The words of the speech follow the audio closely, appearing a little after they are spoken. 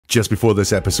Just before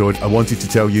this episode, I wanted to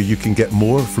tell you you can get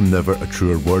more from Never a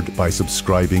Truer Word by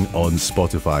subscribing on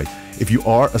Spotify. If you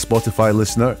are a Spotify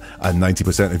listener, and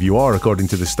 90% of you are according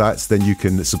to the stats, then you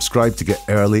can subscribe to get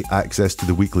early access to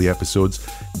the weekly episodes,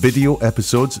 video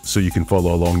episodes so you can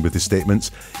follow along with the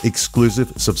statements,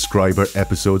 exclusive subscriber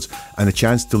episodes, and a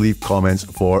chance to leave comments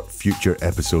for future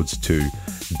episodes too.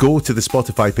 Go to the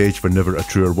Spotify page for Never a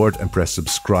Truer Word and press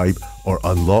subscribe or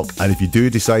unlock. And if you do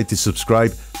decide to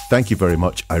subscribe, thank you very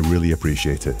much. I really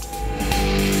appreciate it.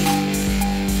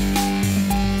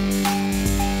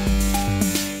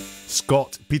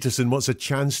 Scott Peterson wants a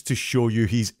chance to show you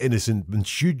he's innocent, and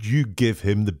should you give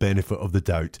him the benefit of the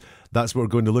doubt? That's what we're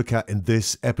going to look at in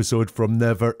this episode from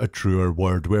Never a Truer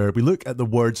Word, where we look at the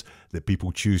words that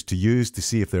people choose to use to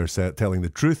see if they're telling the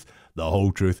truth, the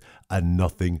whole truth, and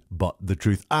nothing but the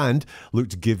truth, and look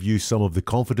to give you some of the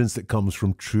confidence that comes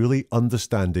from truly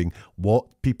understanding what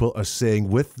people are saying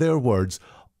with their words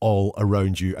all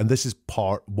around you. And this is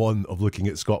part one of looking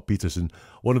at Scott Peterson,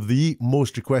 one of the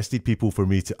most requested people for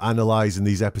me to analyse in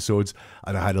these episodes.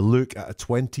 And I had a look at a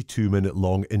 22-minute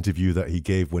long interview that he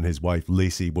gave when his wife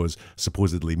Laci was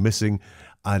supposedly missing,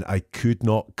 and I could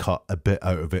not cut a bit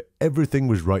out of it. Everything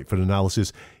was right for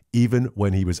analysis, even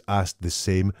when he was asked the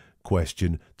same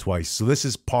question twice. So this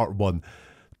is part one.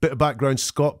 Bit of background: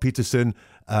 Scott Peterson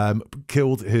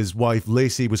killed his wife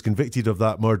Laci, was convicted of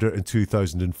that murder in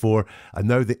 2004, and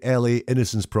now the LA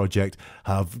Innocence Project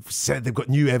have said they've got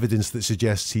new evidence that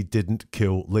suggests he didn't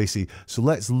kill Laci. So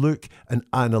let's look and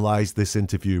analyse this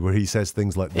interview where he says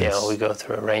things like this. Yeah, we go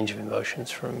through a range of emotions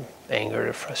from anger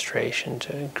to frustration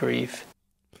to grief.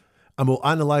 And we'll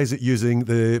analyse it using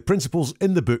the principles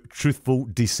in the book, Truthful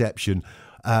Deception.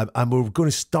 And we're going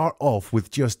to start off with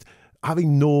just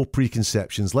having no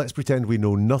preconceptions. Let's pretend we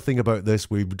know nothing about this.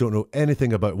 We don't know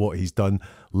anything about what he's done.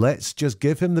 Let's just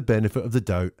give him the benefit of the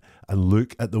doubt and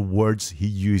look at the words he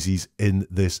uses in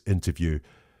this interview.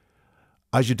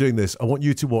 As you're doing this, I want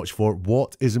you to watch for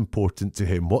what is important to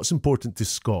him, what's important to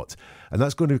Scott. And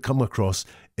that's going to come across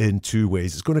in two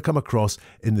ways. It's going to come across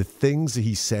in the things that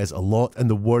he says a lot and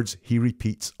the words he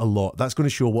repeats a lot. That's going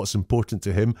to show what's important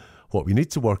to him. What we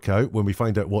need to work out when we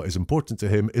find out what is important to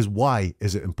him is why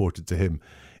is it important to him?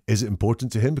 Is it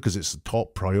important to him because it's the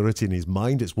top priority in his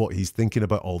mind? It's what he's thinking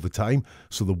about all the time,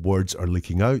 so the words are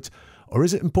leaking out. Or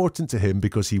is it important to him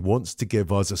because he wants to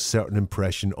give us a certain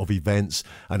impression of events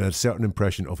and a certain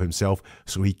impression of himself,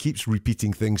 so he keeps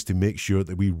repeating things to make sure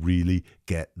that we really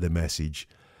get the message?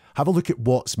 Have a look at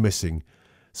what's missing.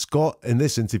 Scott, in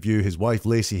this interview, his wife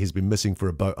Laci has been missing for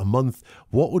about a month.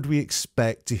 What would we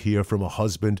expect to hear from a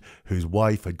husband whose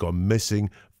wife had gone missing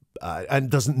and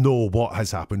doesn't know what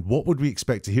has happened? What would we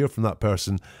expect to hear from that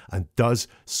person? And does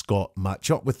Scott match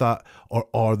up with that, or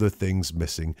are there things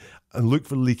missing? And look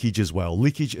for leakage as well.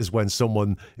 Leakage is when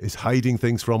someone is hiding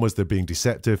things from us, they're being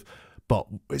deceptive, but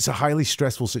it's a highly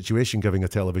stressful situation giving a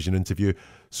television interview.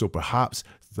 So perhaps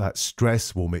that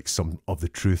stress will make some of the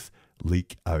truth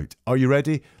leak out. Are you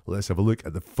ready? Let's have a look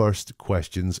at the first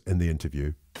questions in the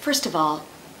interview. First of all,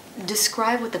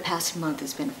 describe what the past month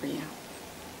has been for you.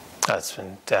 It's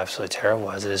been absolutely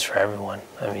terrible, as it is for everyone.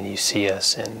 I mean, you see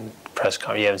us in press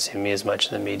conference. You haven't seen me as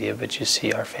much in the media, but you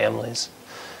see our families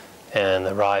and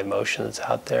the raw emotion that's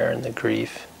out there, and the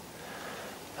grief,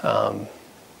 the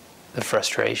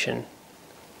frustration.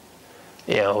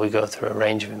 You know, we go through a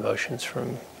range of emotions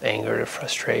from anger to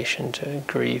frustration to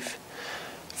grief.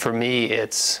 For me,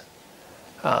 it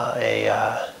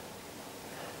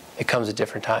comes at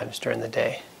different times during the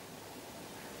day.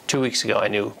 2 weeks ago, I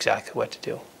knew exactly what to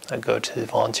do. I'd go to the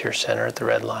volunteer center at the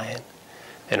Red Lion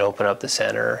and open up the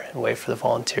center and wait for the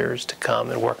volunteers to come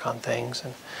and work on things.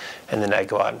 And then I'd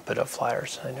go out and put up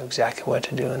flyers. I knew exactly what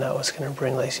to do, and that was going to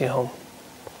bring Laci home.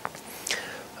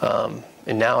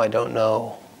 And now I don't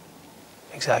know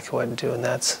exactly what to do, and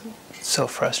that's so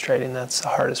frustrating. That's the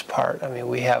hardest part. I mean,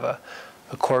 we have a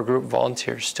core group of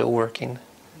volunteers still working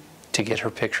to get her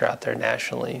picture out there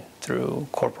nationally through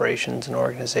corporations and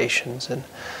organizations and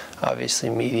obviously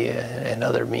media and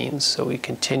other means. So we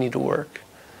continue to work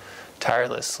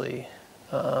tirelessly,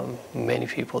 many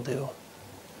people do,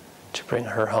 to bring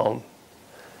her home.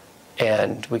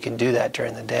 And we can do that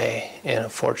during the day, and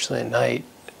unfortunately at night,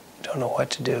 don't know what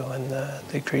to do, and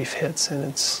the grief hits, and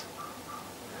it's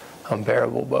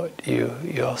unbearable. But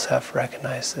you also have to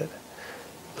recognize that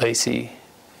Laci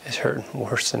is hurting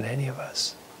worse than any of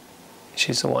us.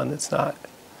 She's the one that's not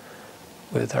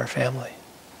with our family.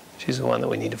 She's the one that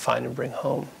we need to find and bring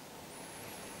home.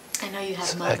 I know you have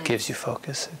So moments. that gives you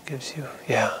focus. It gives you,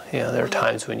 there are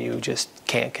times when you just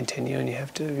can't continue, and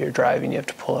if you're driving, you have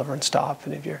to pull over and stop,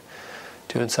 and if you're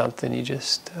doing something, you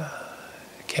just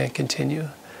can't continue.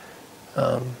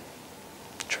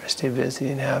 Try to stay busy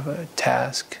and have a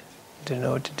task, to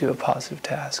know what to do, a positive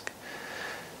task,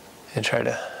 and try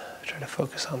to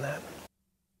focus on that.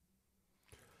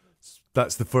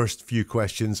 That's the first few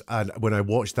questions, and when I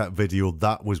watched that video,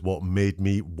 that was what made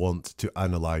me want to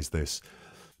analyse this.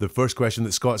 The first question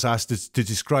that Scott's asked is to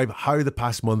describe how the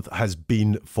past month has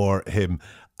been for him,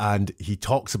 and he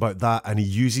talks about that, and he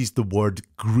uses the word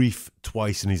grief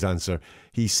twice in his answer.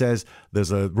 He says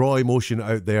there's a raw emotion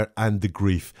out there and the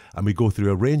grief, and we go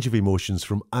through a range of emotions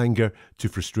from anger to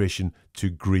frustration to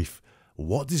grief.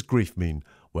 What does grief mean?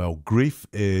 Well, grief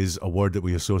is a word that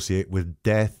we associate with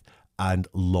death and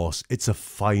loss. It's a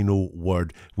final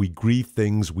word. We grieve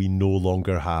things we no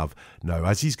longer have. Now,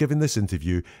 as he's giving this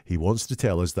interview, he wants to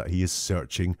tell us that he is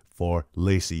searching for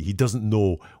Laci. He doesn't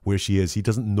know where she is. He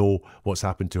doesn't know what's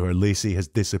happened to her. Laci has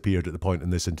disappeared at the point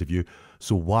in this interview.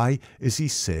 So why is he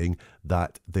saying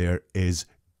that there is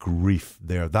grief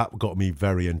there? That got me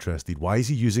very interested. Why is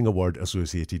he using a word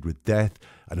associated with death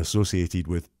and associated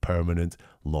with permanent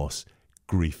loss?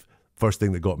 Grief. First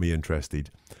thing that got me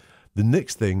interested. The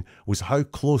next thing was how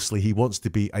closely he wants to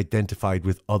be identified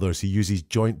with others. He uses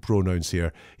joint pronouns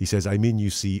here. He says, I mean, you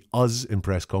see us in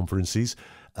press conferences,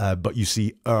 but you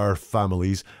see our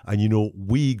families, and you know,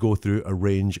 we go through a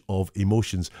range of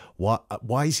emotions.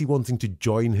 Why is he wanting to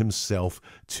join himself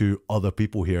to other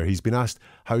people here? He's been asked,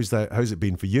 how's it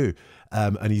been for you?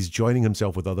 And he's joining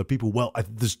himself with other people. Well,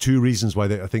 there's two reasons why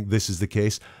I think this is the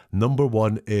case. Number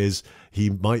one is he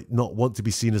might not want to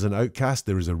be seen as an outcast.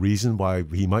 There is a reason why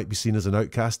he might be seen as an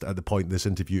outcast at the point this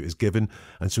interview is given.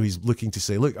 And so he's looking to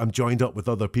say, look, I'm joined up with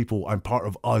other people. I'm part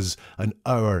of us and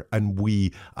our and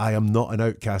we. I am not an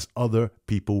outcast. Other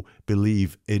people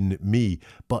believe in me.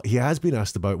 But he has been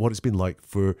asked about what it's been like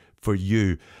for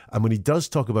you. And when he does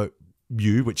talk about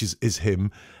you, which is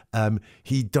him,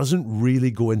 he doesn't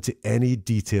really go into any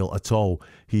detail at all.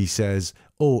 He says,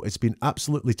 oh, it's been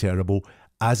absolutely terrible,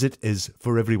 as it is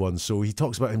for everyone. So he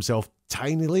talks about himself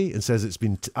tinily and says it's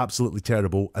been absolutely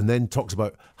terrible, and then talks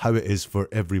about how it is for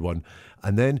everyone.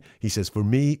 And then he says, for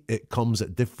me, it comes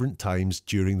at different times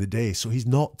during the day. So he's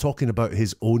not talking about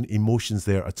his own emotions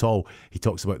there at all. He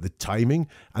talks about the timing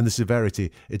and the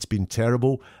severity. It's been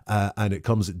terrible, and it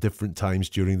comes at different times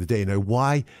during the day. Now,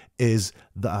 why is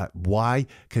that? Why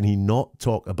can he not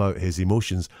talk about his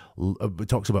emotions? He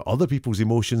talks about other people's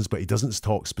emotions, but he doesn't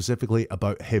talk specifically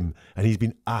about him. And he's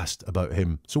been asked about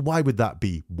him. So why would that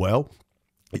be? Well,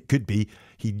 it could be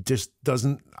he just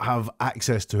doesn't have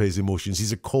access to his emotions.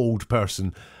 He's a cold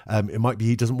person. It might be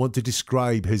he doesn't want to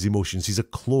describe his emotions. He's a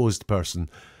closed person.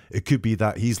 It could be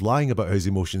that he's lying about his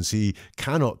emotions. He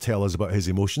cannot tell us about his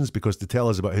emotions, because to tell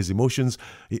us about his emotions,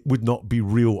 it would not be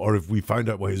real. Or if we found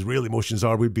out what his real emotions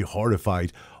are, we'd be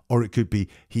horrified. Or it could be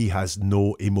he has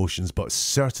no emotions. But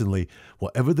certainly,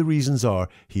 whatever the reasons are,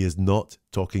 he is not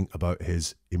talking about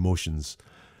his emotions.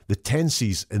 The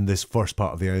tenses in this first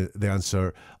part of the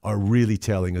answer are really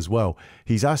telling as well.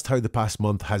 He's asked how the past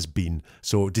month has been.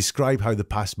 So describe how the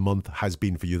past month has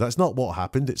been for you. That's not what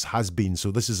happened, it's has been. So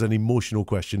this is an emotional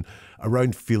question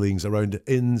around feelings, around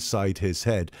inside his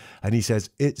head. And he says,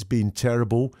 it's been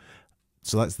terrible.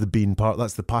 So that's the been part,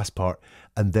 that's the past part.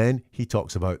 And then he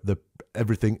talks about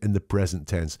everything in the present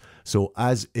tense. So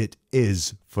as it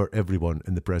is for everyone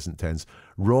in the present tense.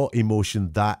 Raw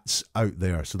emotion that's out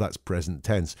there. So that's present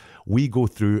tense. We go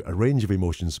through a range of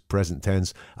emotions, present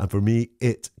tense. And for me,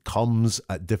 it comes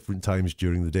at different times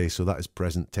during the day. So that is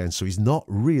present tense. So he's not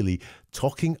really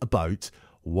talking about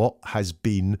what has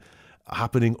been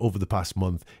happening over the past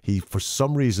month. He, for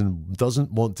some reason,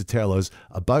 doesn't want to tell us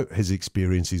about his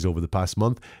experiences over the past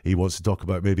month. He wants to talk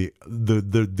about maybe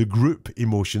the group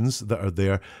emotions that are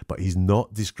there, but he's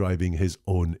not describing his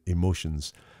own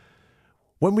emotions.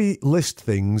 When we list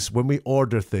things, when we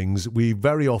order things, we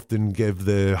very often give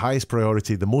the highest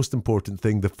priority, the most important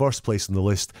thing, the first place on the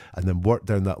list, and then work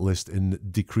down that list in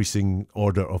decreasing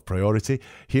order of priority.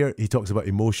 Here, he talks about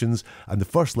emotions, and the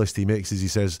first list he makes is he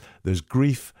says there's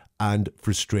grief and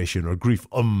frustration, or grief,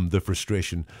 the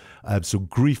frustration. So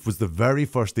grief was the very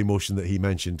first emotion that he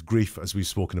mentioned. Grief, as we've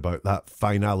spoken about, that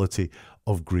finality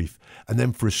of grief. And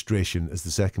then frustration is the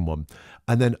second one.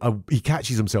 And then he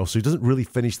catches himself, so he doesn't really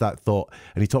finish that thought.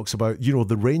 And he talks about, you know,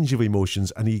 the range of emotions,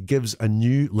 and he gives a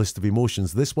new list of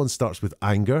emotions. This one starts with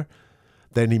anger.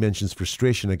 Then he mentions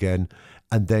frustration again,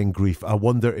 and then grief. I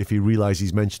wonder if he realised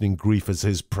he's mentioning grief as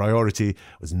his priority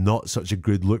was not such a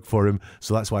good look for him.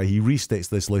 So that's why he restates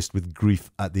this list with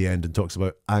grief at the end and talks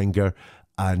about anger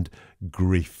and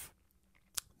grief.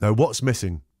 Now, what's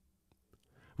missing?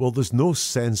 Well, there's no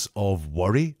sense of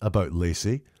worry about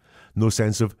Laci, no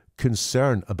sense of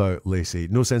concern about Laci,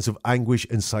 no sense of anguish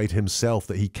inside himself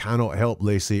that he cannot help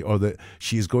Laci or that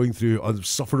she is going through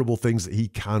unsufferable things that he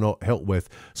cannot help with.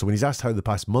 So when he's asked how the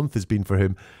past month has been for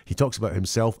him, he talks about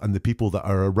himself and the people that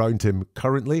are around him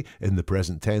currently in the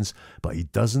present tense, but he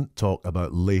doesn't talk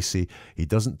about Laci. He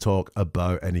doesn't talk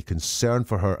about any concern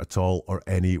for her at all or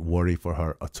any worry for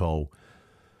her at all.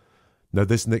 Now,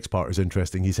 this next part is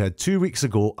interesting. He said, 2 weeks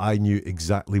ago, I knew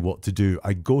exactly what to do.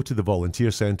 I go to the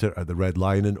volunteer centre at the Red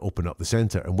Lion and open up the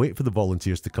centre and wait for the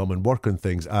volunteers to come and work on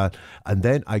things. And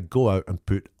then I go out and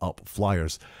put up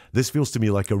flyers. This feels to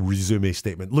me like a resume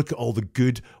statement. Look at all the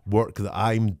good work that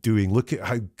I'm doing. Look at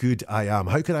how good I am.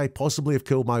 How could I possibly have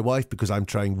killed my wife? Because I'm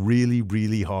trying really,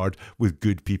 really hard with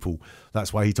good people.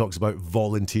 That's why he talks about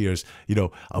volunteers. You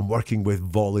know, I'm working with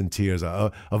volunteers,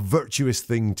 a virtuous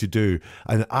thing to do.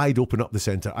 And I'd open up the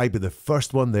centre. I'd be the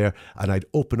first one there and I'd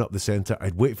open up the centre.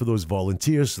 I'd wait for those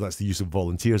volunteers. So that's the use of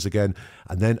volunteers again.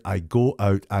 And then I go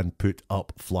out and put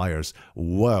up flyers.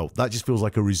 Wow, that just feels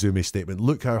like a resume statement.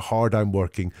 Look how hard I'm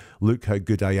working. Look how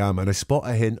good I am. And I spot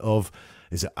a hint of,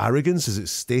 is it arrogance? Is it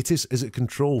status? Is it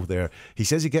control there? He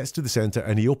says he gets to the centre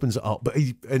and he opens it up. But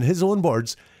in his own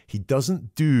words, he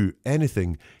doesn't do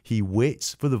anything. He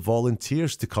waits for the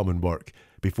volunteers to come and work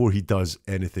before he does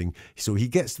anything. So he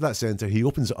gets to that centre, he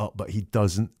opens it up, but he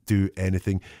doesn't do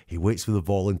anything. He waits for the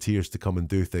volunteers to come and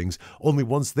do things. Only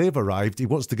once they've arrived, he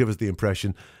wants to give us the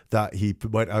impression that he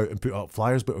went out and put up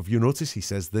flyers. But if you notice, he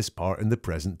says this part in the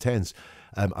present tense.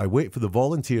 I wait for the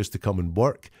volunteers to come and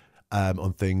work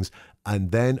on things,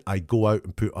 and then I go out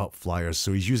and put up flyers.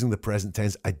 So he's using the present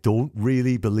tense. I don't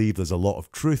really believe there's a lot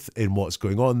of truth in what's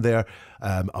going on there,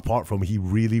 apart from he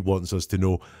really wants us to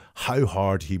know how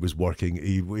hard he was working.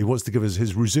 He wants to give us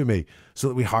his resume so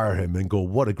that we hire him and go,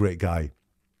 what a great guy.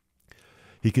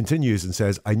 He continues and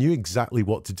says, I knew exactly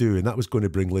what to do, and that was going to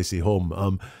bring Laci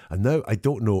home. And now I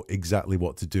don't know exactly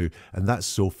what to do. And that's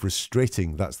so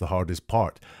frustrating. That's the hardest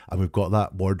part. And we've got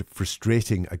that word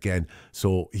frustrating again.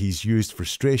 So he's used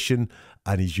frustration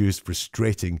and he's used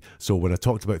frustrating. So when I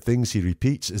talked about things he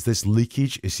repeats, is this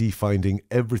leakage? Is he finding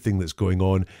everything that's going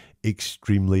on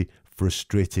extremely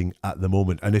frustrating at the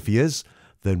moment? And if he is,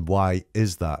 then why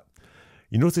is that?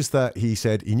 You notice that he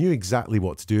said he knew exactly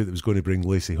what to do that was going to bring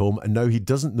Laci home, and now he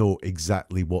doesn't know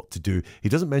exactly what to do. He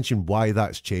doesn't mention why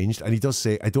that's changed, and he does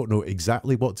say, I don't know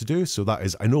exactly what to do. So that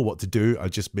is, I know what to do, I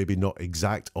just maybe not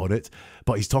exact on it.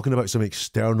 But he's talking about some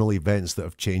external events that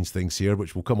have changed things here,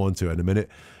 which we'll come on to in a minute.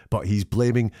 But he's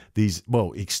blaming these,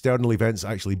 well, external events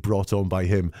actually brought on by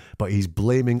him, but he's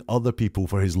blaming other people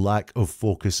for his lack of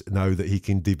focus now that he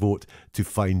can devote to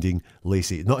finding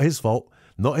Laci. Not his fault.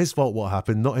 Not his fault what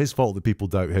happened, not his fault that people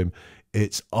doubt him.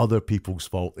 It's other people's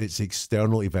fault. It's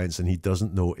external events and he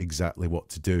doesn't know exactly what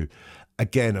to do.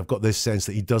 Again, I've got this sense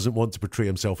that he doesn't want to portray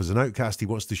himself as an outcast. He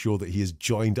wants to show that he is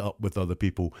joined up with other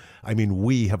people. I mean,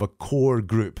 we have a core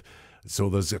group. So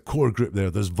there's a core group there.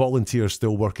 There's volunteers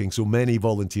still working. So many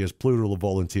volunteers, plural of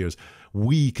volunteers.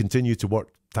 We continue to work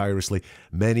tirelessly.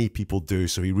 Many people do.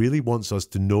 So he really wants us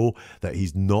to know that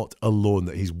he's not alone,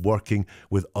 that he's working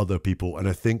with other people. And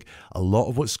I think a lot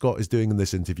of what Scott is doing in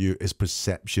this interview is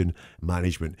perception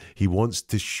management. He wants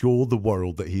to show the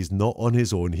world that he's not on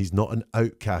his own. He's not an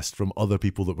outcast from other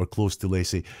people that were close to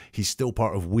Laci. He's still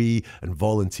part of we and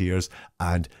volunteers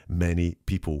and many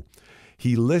people.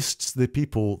 He lists the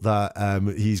people that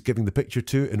he's giving the picture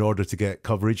to in order to get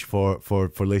coverage for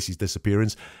Laci's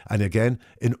disappearance. And again,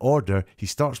 in order, he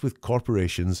starts with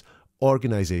corporations,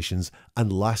 organisations,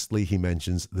 and lastly, he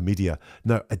mentions the media.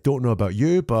 Now, I don't know about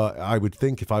you, but I would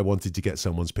think if I wanted to get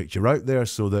someone's picture out there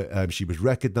so that she was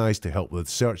recognised to help with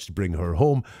search to bring her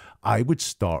home, I would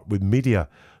start with media.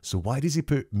 So why does he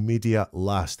put media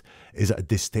last? Is it a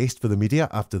distaste for the media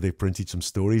after they've printed some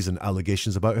stories and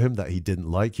allegations about him that he didn't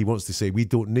like? He wants to say we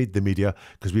don't need the media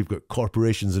because we've got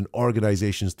corporations and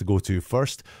organisations to go to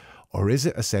first. Or is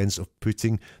it a sense of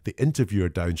putting the interviewer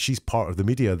down? She's part of the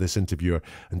media, this interviewer.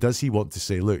 And does he want to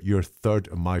say, look, you're third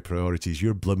on my priorities.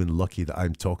 You're blooming lucky that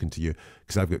I'm talking to you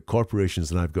because I've got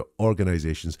corporations and I've got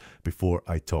organisations before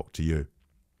I talk to you.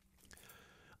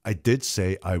 I did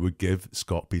say I would give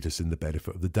Scott Peterson the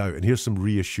benefit of the doubt. And here's some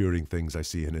reassuring things I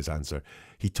see in his answer.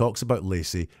 He talks about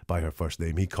Laci by her first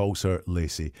name. He calls her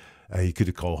Laci. He could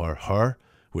have called her,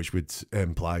 which would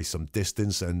imply some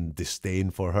distance and disdain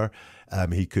for her.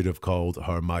 He could have called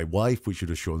her my wife, which would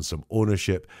have shown some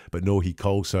ownership. But no, he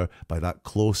calls her by that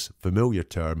close, familiar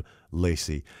term,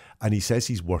 Laci. And he says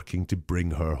he's working to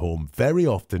bring her home. Very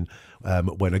often,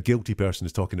 when a guilty person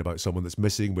is talking about someone that's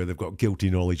missing, where they've got guilty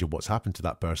knowledge of what's happened to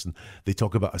that person, they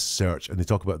talk about a search and they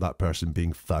talk about that person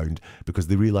being found, because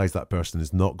they realise that person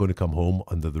is not going to come home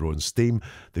under their own steam.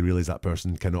 They realise that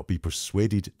person cannot be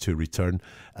persuaded to return.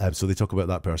 So they talk about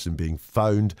that person being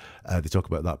found. They talk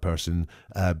about that person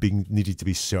being needed to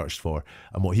be searched for.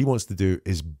 And what he wants to do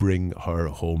is bring her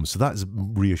home. So that's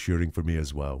reassuring for me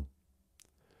as well.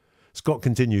 Scott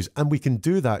continues, and we can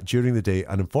do that during the day,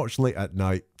 and unfortunately at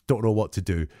night, don't know what to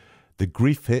do. The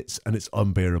grief hits and it's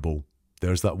unbearable.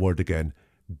 There's that word again,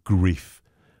 grief.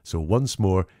 So once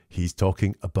more, he's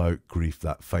talking about grief,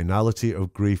 that finality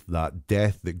of grief, that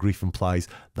death that grief implies,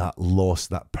 that loss,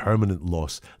 that permanent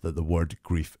loss that the word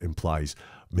grief implies.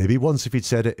 Maybe once if he'd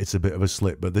said it, it's a bit of a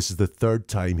slip, but this is the third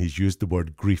time he's used the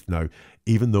word grief now,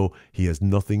 even though he has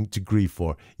nothing to grieve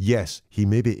for. Yes, he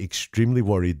may be extremely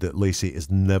worried that Laci is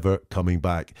never coming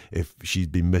back if she's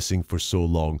been missing for so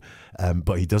long,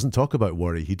 but he doesn't talk about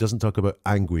worry, he doesn't talk about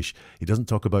anguish, he doesn't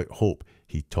talk about hope,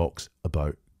 he talks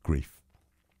about grief.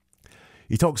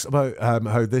 He talks about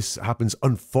how this happens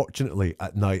unfortunately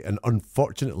at night, and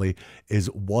unfortunately is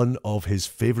one of his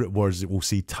favourite words that we'll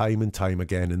see time and time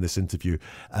again in this interview.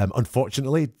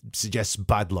 Unfortunately suggests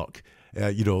bad luck.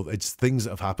 It's things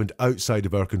that have happened outside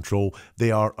of our control.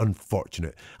 They are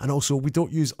unfortunate. And also, we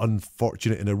don't use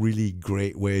unfortunate in a really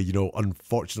great way.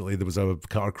 Unfortunately, there was a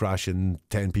car crash and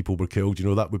 10 people were killed.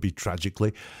 That would be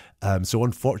tragically. So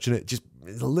unfortunate, just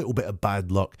a little bit of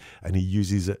bad luck, and he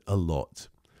uses it a lot.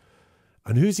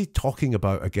 And who's he talking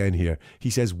about again here? He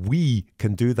says we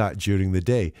can do that during the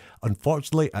day.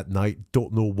 Unfortunately, at night,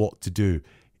 don't know what to do.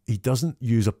 He doesn't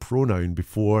use a pronoun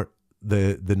before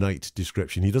the night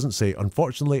description. He doesn't say,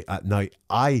 unfortunately, at night,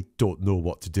 I don't know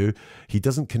what to do. He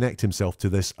doesn't connect himself to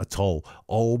this at all,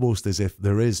 almost as if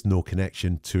there is no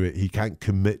connection to it. He can't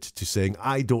commit to saying,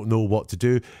 I don't know what to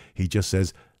do. He just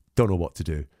says, don't know what to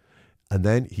do. And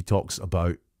then he talks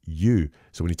about you.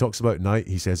 So when he talks about night,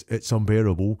 he says it's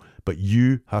unbearable, but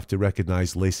you have to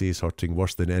recognize Laci is hurting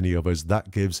worse than any of us.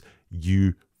 That gives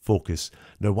you focus.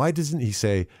 Now, why doesn't he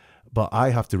say, but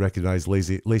I have to recognize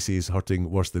Laci is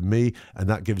hurting worse than me, and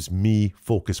that gives me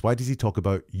focus? Why does he talk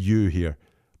about you here?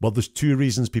 Well, there's two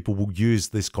reasons people will use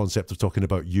this concept of talking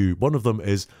about you. One of them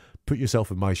is, put yourself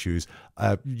in my shoes.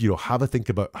 Have a think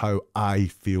about how I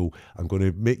feel. I'm going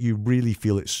to make you really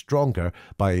feel it stronger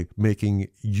by making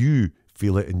you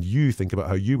feel it and you think about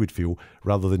how you would feel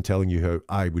rather than telling you how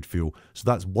I would feel. So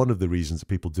that's one of the reasons that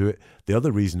people do it. The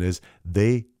other reason is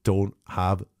they don't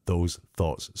have those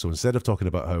thoughts. So instead of talking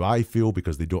about how I feel,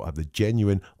 because they don't have the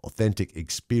genuine, authentic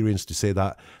experience to say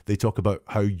that, they talk about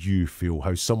how you feel,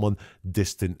 how someone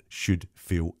distant should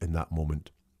feel in that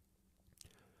moment.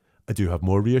 I do have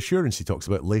more reassurance. He talks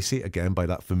about Laci, again by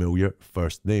that familiar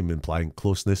first name, implying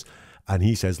closeness. And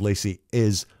he says Laci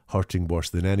is hurting worse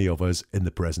than any of us in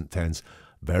the present tense.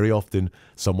 Very often,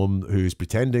 someone who's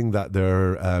pretending that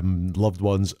their loved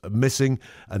one's missing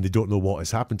and they don't know what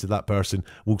has happened to that person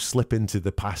will slip into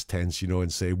the past tense,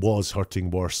 and say was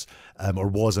hurting worse or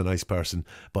was a nice person.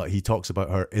 But he talks about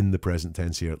her in the present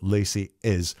tense here. Laci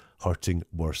is hurting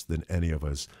worse than any of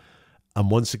us. And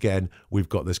once again, we've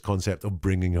got this concept of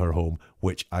bringing her home,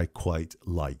 which I quite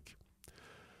like.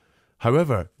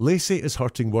 However, Laci is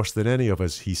hurting worse than any of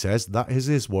us, he says. That is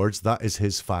his words, that is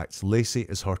his facts. Laci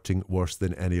is hurting worse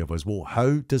than any of us. Well,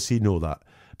 how does he know that?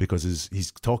 Because as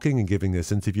he's talking and giving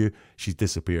this interview, she's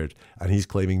disappeared. And he's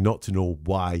claiming not to know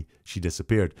why she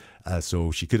disappeared.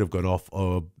 So she could have gone off,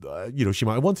 she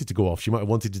might have wanted to go off. She might have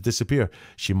wanted to disappear.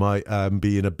 She might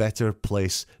be in a better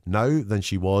place now than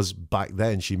she was back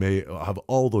then. She may have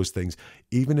all those things.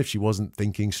 Even if she wasn't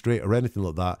thinking straight or anything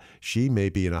like that, she may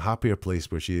be in a happier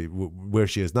place where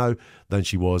she is now than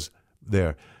she was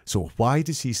there. So why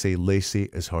does he say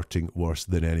Laci is hurting worse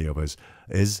than any of us?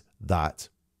 Is that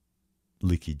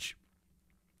leakage?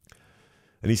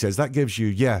 And he says that gives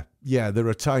you, there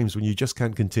are times when you just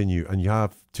can't continue and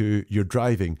you're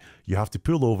driving, you have to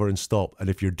pull over and stop. And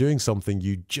if you're doing something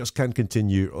you just can't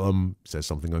continue, says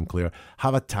something unclear,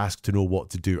 have a task to know what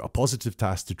to do, a positive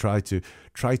task to try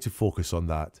to focus on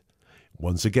that.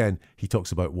 Once again, he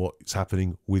talks about what's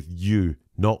happening with you,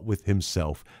 not with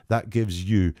himself. That gives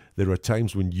you, there are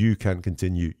times when you can't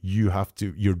continue.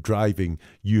 You're driving,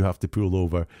 you have to pull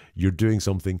over, you're doing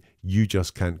something, you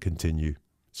just can't continue.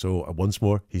 So once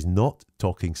more, he's not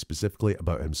talking specifically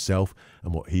about himself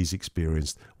and what he's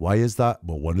experienced. Why is that?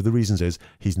 Well, one of the reasons is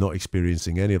he's not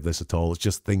experiencing any of this at all. It's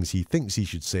just things he thinks he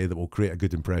should say that will create a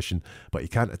good impression, but he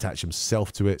can't attach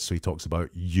himself to it, so he talks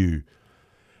about you.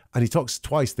 And he talks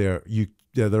twice there, you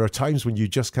yeah, there are times when you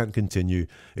just can't continue.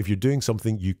 If you're doing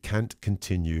something, you can't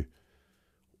continue.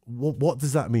 What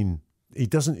does that mean?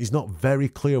 He's not very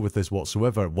clear with this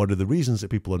whatsoever. One of the reasons that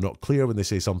people are not clear when they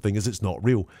say something is it's not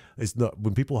real. It's not,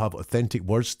 when people have authentic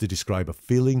words to describe a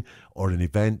feeling or an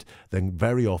event, then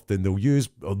very often they'll use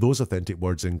those authentic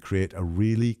words and create a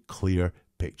really clear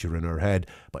picture in our head.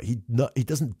 But he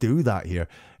doesn't do that here.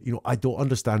 You know, I don't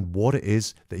understand what it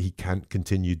is that he can't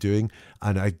continue doing,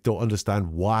 and I don't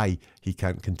understand why he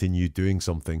can't continue doing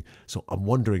something. So I'm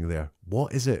wondering there,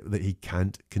 what is it that he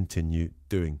can't continue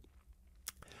doing?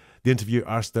 The interviewer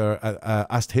asked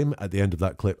him at the end of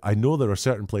that clip, I know there are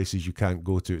certain places you can't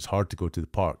go to. It's hard to go to the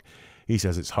park. He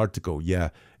says it's hard to go. Yeah.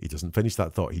 He doesn't finish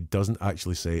that thought. He doesn't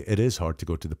actually say it is hard to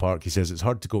go to the park. He says it's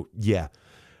hard to go. Yeah.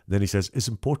 Then he says it's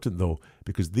important though,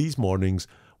 because these mornings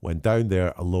when down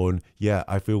there alone, yeah,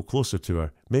 I feel closer to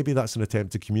her. Maybe that's an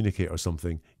attempt to communicate or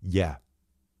something. Yeah.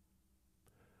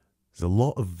 There's a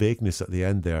lot of vagueness at the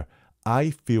end there.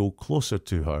 I feel closer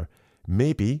to her.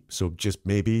 Maybe, so just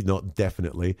maybe, not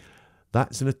definitely,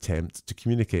 that's an attempt to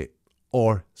communicate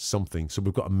or something. So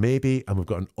we've got a maybe and we've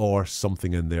got an or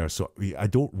something in there. So I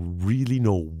don't really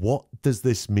know, what does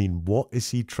this mean? What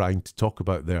is he trying to talk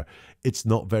about there? It's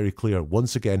not very clear.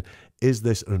 Once again, is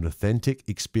this an authentic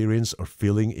experience or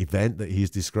feeling, event that he's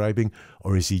describing,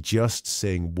 or is he just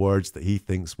saying words that he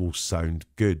thinks will sound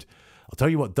good? I'll tell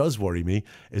you what does worry me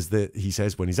is that he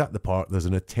says when he's at the park, there's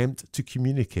an attempt to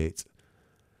communicate.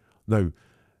 Now,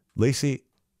 Laci,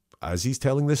 as he's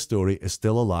telling this story, is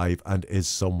still alive and is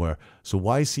somewhere. So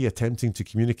why is he attempting to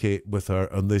communicate with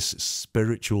her on this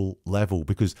spiritual level?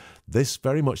 Because this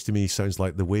very much to me sounds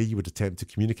like the way you would attempt to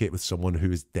communicate with someone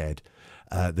who is dead.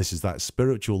 This is that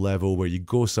spiritual level where you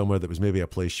go somewhere that was maybe a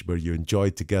place where you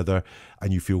enjoyed together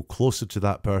and you feel closer to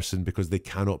that person because they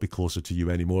cannot be closer to you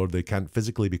anymore. They can't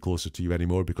physically be closer to you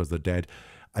anymore because they're dead.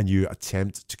 And you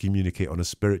attempt to communicate on a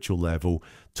spiritual level,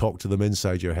 talk to them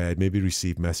inside your head, maybe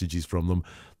receive messages from them.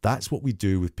 That's what we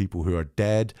do with people who are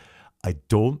dead.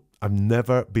 I've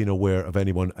never been aware of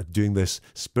anyone doing this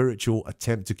spiritual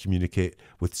attempt to communicate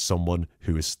with someone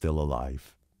who is still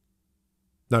alive.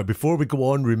 Now, before we go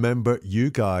on, remember, you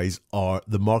guys are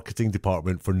the marketing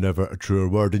department for Never a Truer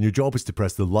Word, and your job is to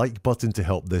press the like button to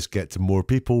help this get to more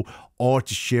people, or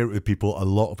to share it with people. A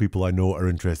lot of people I know are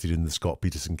interested in the Scott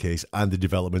Peterson case and the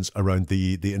developments around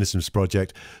the Innocence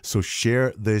Project. So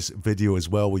share this video as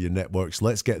well with your networks.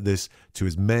 Let's get this to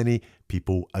as many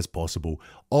people as possible.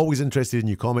 Always interested in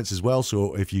your comments as well,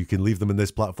 so if you can leave them in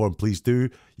this platform, please do.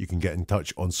 You can get in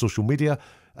touch on social media,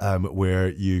 where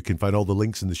you can find all the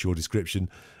links in the show description.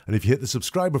 And if you hit the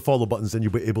subscribe or follow buttons, then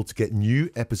you'll be able to get new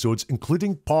episodes,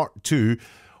 including part 2,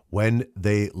 when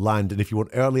they land. And if you want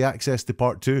early access to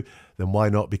part 2, then why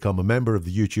not become a member of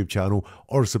the YouTube channel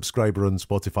or a subscriber on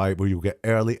Spotify, where you'll get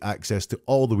early access to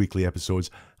all the weekly episodes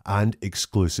and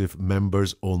exclusive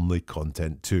members-only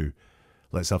content too.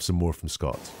 Let's have some more from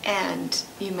Scott. And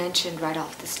you mentioned right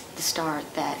off the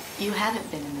start that you haven't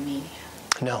been in the media.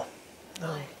 No.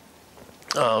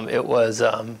 It was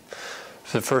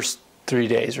for the first 3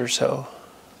 days or so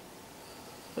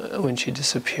when she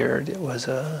disappeared. It was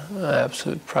an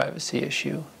absolute privacy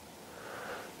issue,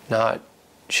 not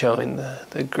showing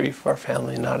the grief of our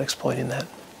family, not exploiting that.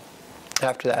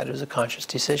 After that, it was a conscious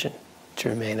decision to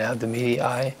remain out of the media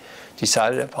eye,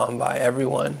 decided upon by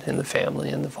everyone in the family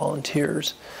and the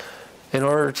volunteers, in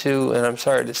order to, and I'm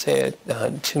sorry to say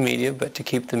it to media, but to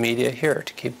keep the media here,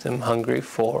 to keep them hungry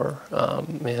for,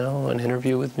 an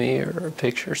interview with me or a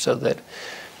picture, so that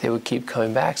they would keep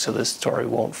coming back, so this story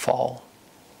won't fall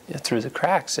through the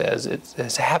cracks as it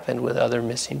has happened with other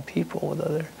missing people, with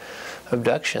other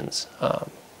abductions.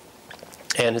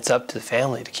 And it's up to the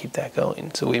family to keep that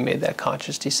going. So we made that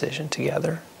conscious decision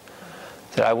together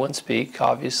that I wouldn't speak.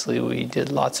 Obviously, we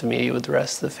did lots of media with the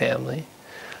rest of the family.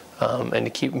 And to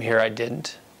keep them here, I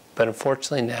didn't. But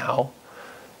unfortunately now,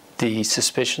 the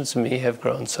suspicions of me have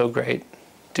grown so great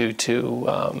due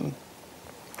to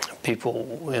people,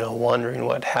 wondering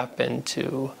what happened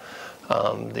to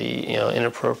the,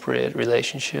 inappropriate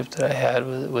relationship that I had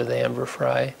with Amber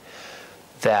Fry,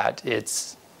 that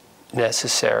it's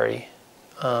necessary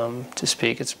to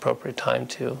speak. It's appropriate time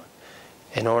to,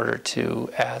 in order to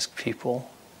ask people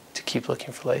to keep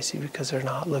looking for Laci, because they're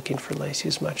not looking for Laci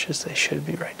as much as they should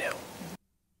be right now.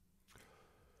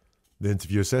 The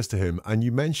interviewer says to him, and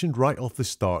you mentioned right off the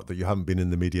start that you haven't been in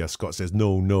the media. Scott says,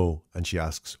 no. And she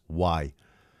asks, why?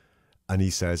 And he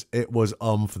says, it was,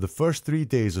 for the first 3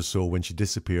 days or so when she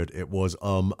disappeared, it was,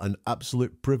 an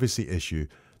absolute privacy issue,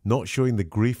 not showing the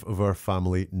grief of our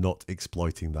family, not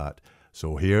exploiting that.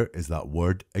 So here is that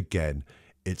word again.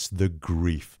 It's the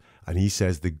grief. And he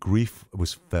says the grief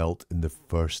was felt in the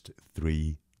first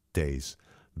 3 days.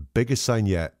 Biggest sign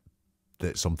yet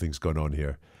that something's gone on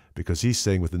here, because he's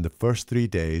saying within the first 3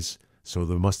 days, so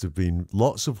there must have been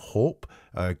lots of hope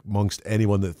amongst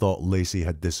anyone that thought Laci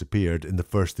had disappeared in the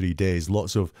first 3 days.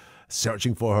 Lots of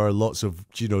searching for her, lots of,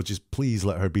 just please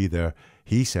let her be there.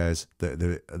 He says that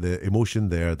the emotion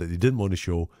there that he didn't want to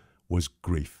show was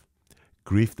grief.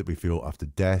 Grief that we feel after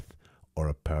death or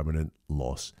a permanent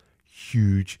loss.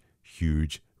 Huge,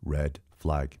 huge red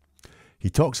flag. He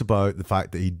talks about the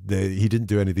fact that he didn't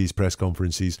do any of these press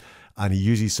conferences, and he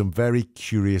uses some very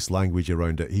curious language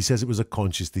around it. He says it was a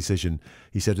conscious decision.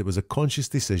 He said it was a conscious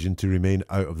decision to remain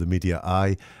out of the media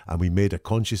eye, and we made a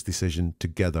conscious decision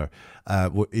together.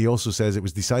 He also says it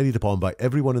was decided upon by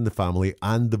everyone in the family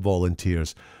and the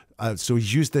volunteers. So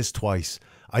he's used this twice.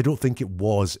 I don't think it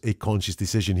was a conscious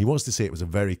decision. He wants to say it was a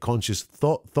very conscious,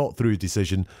 thought through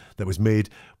decision that was made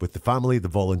with the family, the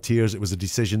volunteers. It was a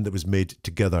decision that was made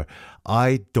together.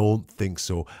 I don't think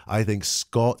so. I think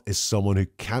Scott is someone who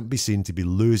can't be seen to be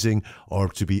losing or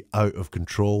to be out of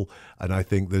control. And I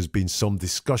think there's been some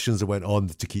discussions that went on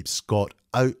to keep Scott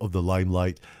out of the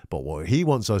limelight. But what he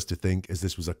wants us to think is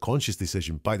this was a conscious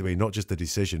decision. By the way, not just a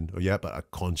decision, but a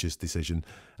conscious decision.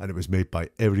 And it was made by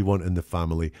everyone in the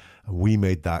family. And we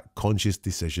made that conscious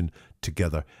decision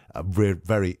together. A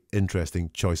very interesting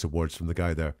choice of words from the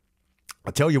guy there.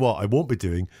 I'll tell you what I won't be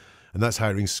doing, and that's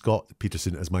hiring Scott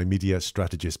Peterson as my media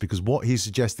strategist, because what he's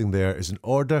suggesting there is in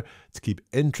order to keep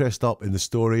interest up in the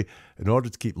story, in order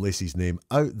to keep Laci's name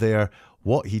out there,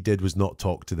 what he did was not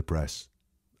talk to the press.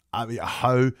 I mean,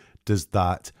 how does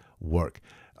that work?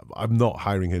 I'm not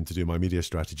hiring him to do my media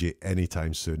strategy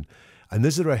anytime soon. And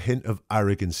is there a hint of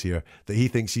arrogance here that he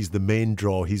thinks he's the main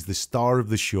draw, he's the star of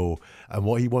the show, and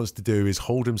what he wants to do is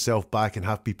hold himself back and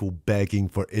have people begging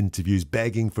for interviews,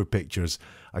 begging for pictures?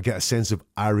 I get a sense of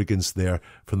arrogance there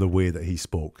from the way that he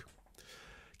spoke.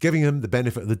 Giving him the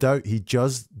benefit of the doubt, he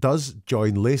does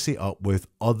join Laci up with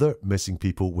other missing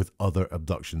people with other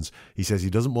abductions. He says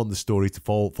he doesn't want the story to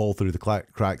fall through the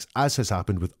cracks, as has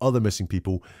happened with other missing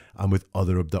people and with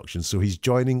other abductions. So he's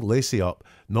joining Laci up,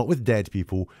 not with dead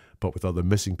people, but with other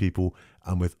missing people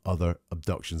and with other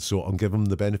abductions. So I'll give him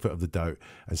the benefit of the doubt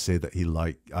and say that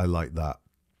I like that.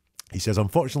 He says,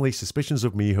 unfortunately, suspicions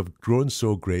of me have grown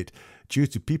so great due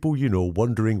to people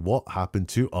wondering what happened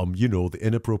to the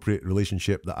inappropriate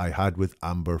relationship that I had with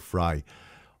Amber Fry.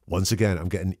 Once again, I'm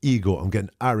getting ego, I'm getting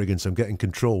arrogance, I'm getting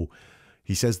control.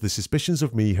 He says the suspicions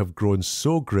of me have grown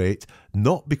so great,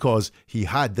 not because he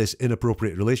had this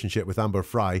inappropriate relationship with Amber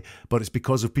Fry, but it's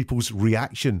because of people's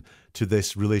reaction to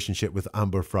this relationship with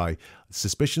Amber Fry.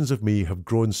 Suspicions of me have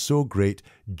grown so great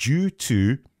due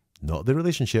to, not the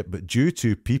relationship, but due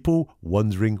to people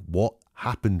wondering what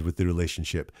happened with the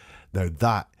relationship. Now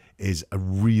that is a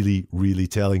really, really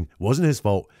telling. It wasn't his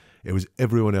fault. It was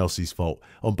everyone else's fault.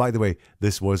 Oh, and by the way,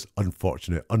 this was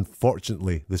unfortunate.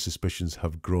 Unfortunately, the suspicions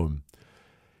have grown.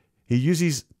 He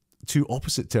uses two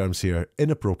opposite terms here,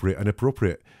 inappropriate and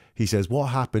appropriate. He says, what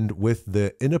happened with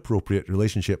the inappropriate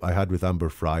relationship I had with Amber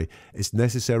Fry? It's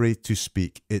necessary to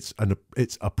speak. It's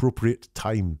appropriate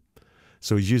time.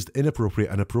 So he's used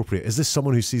inappropriate and appropriate. Is this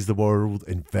someone who sees the world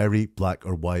in very black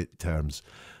or white terms?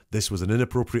 This was an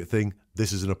inappropriate thing.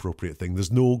 This is an appropriate thing.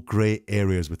 There's no grey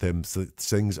areas with him. So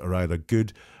things are either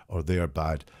good or they are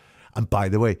bad. And by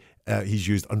the way, he's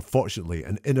used, unfortunately,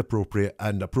 an inappropriate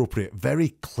and appropriate, very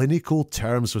clinical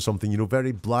terms for something,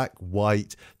 very black,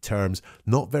 white terms,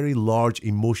 not very large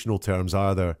emotional terms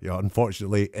either.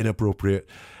 Unfortunately, inappropriate.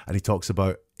 And he talks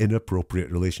about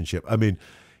inappropriate relationship. I mean,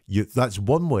 that's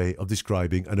one way of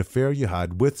describing an affair you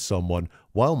had with someone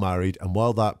while married and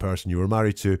while that person you were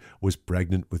married to was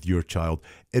pregnant with your child.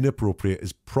 Inappropriate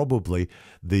is probably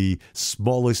the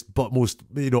smallest but most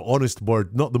honest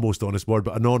word, not the most honest word,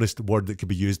 but an honest word that could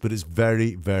be used, but it's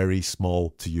very, very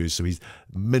small to use. So he's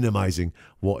minimizing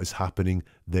what is happening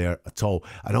there at all.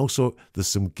 And also there's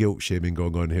some guilt shaming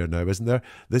going on here now, isn't there?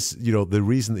 This, the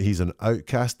reason that he's an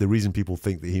outcast, the reason people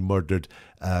think that he murdered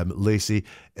Laci,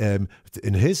 in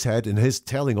his head, in his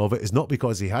telling of it, is not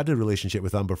because he had a relationship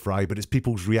with Amber Fry, but it's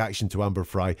people's reaction to Amber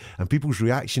Fry. And people's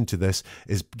reaction to this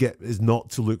is not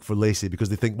to look for Laci because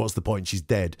they think, what's the point? She's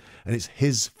dead. And it's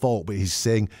his fault, but he's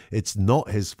saying it's not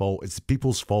his fault. It's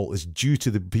people's fault. It's due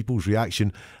to the people's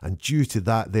reaction. And due to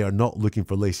that, they are not looking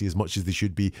for Laci as much as they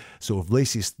should be. So if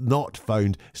Laci's not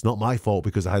found, it's not my fault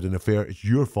because I had an affair. It's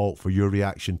your fault for your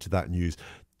reaction to that news.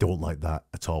 Don't like that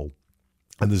at all.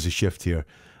 And there's a shift here.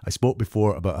 I spoke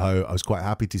before about how I was quite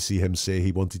happy to see him say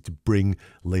he wanted to bring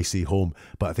Laci home.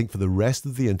 But I think for the rest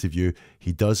of the interview,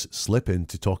 he does slip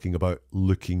into talking about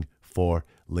looking for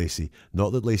Laci.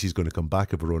 Not that Laci's going to come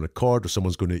back of her own accord or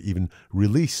someone's going to even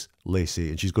release Laci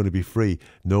and she's going to be free.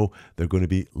 No, they're going to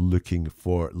be looking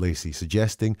for Laci,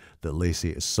 suggesting that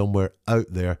Laci is somewhere out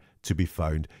there to be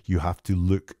found. You have to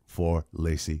look for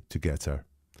Laci to get her.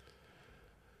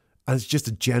 And it's just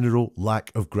a general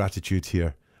lack of gratitude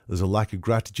here. There's a lack of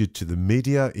gratitude to the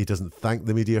media. He doesn't thank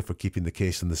the media for keeping the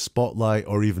case in the spotlight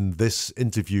or even this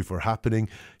interview for happening.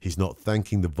 He's not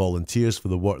thanking the volunteers for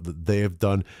the work that they have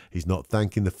done. He's not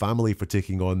thanking the family for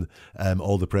taking on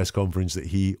all the press conference that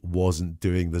he wasn't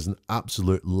doing. There's an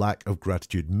absolute lack of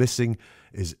gratitude. Missing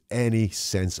is any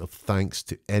sense of thanks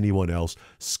to anyone else.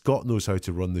 Scott knows how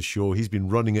to run the show. He's been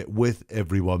running it with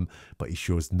everyone, but he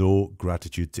shows no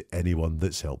gratitude to anyone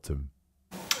that's helped him.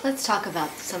 Let's talk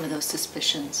about some of those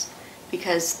suspicions,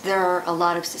 because there are a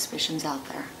lot of suspicions out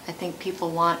there. I think people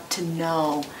want to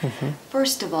know,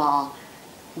 first of all,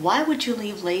 why would you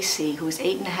leave Laci, who was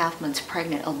 8.5 months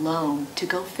pregnant, alone to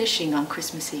go fishing on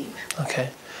Christmas Eve?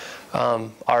 Okay.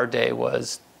 Our day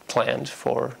was planned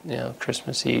for,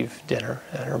 Christmas Eve dinner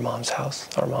at her mom's house,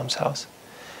 our mom's house.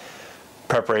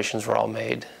 Preparations were all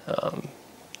made,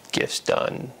 gifts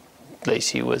done.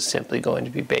 Laci was simply going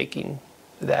to be baking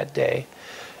that day.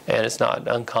 And it's not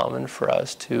uncommon for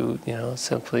us to,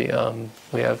 simply,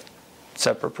 we have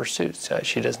separate pursuits.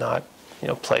 She does not,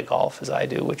 play golf as I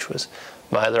do, which was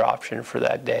my other option for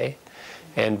that day.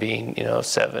 And being,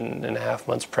 7.5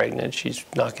 months pregnant, she's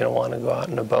not going to want to go out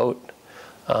in a boat.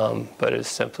 But it's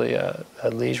simply a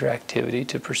leisure activity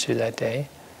to pursue that day.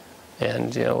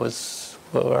 And, it was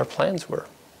what our plans were.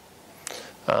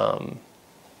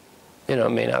 It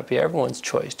may not be everyone's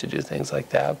choice to do things like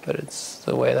that, but it's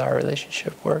the way that our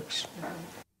relationship works.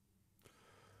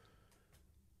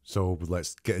 So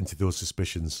let's get into those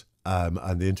suspicions.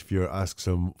 And the interviewer asks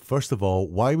him, first of all,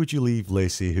 why would you leave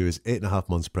Laci, who is 8.5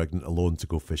 months pregnant, alone to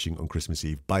go fishing on Christmas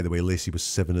Eve? By the way, Laci was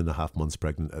 7.5 months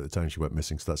pregnant at the time she went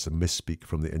missing, so that's a misspeak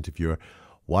from the interviewer.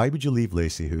 Why would you leave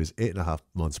Laci, who is 8.5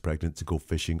 months pregnant, to go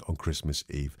fishing on Christmas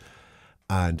Eve?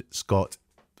 And Scott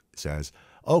says,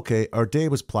 okay, our day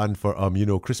was planned for,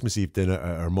 Christmas Eve dinner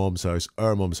at our mom's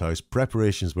house,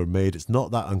 Preparations were made. It's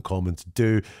not that uncommon to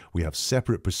do. We have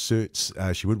separate pursuits.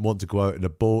 She wouldn't want to go out in a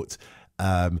boat.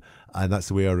 And that's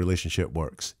the way our relationship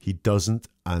works. He doesn't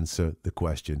answer the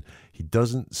question. He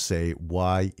doesn't say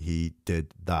why he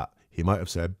did that. He might have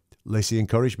said, Laci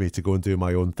encouraged me to go and do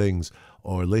my own things.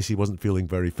 Or Laci wasn't feeling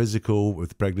very physical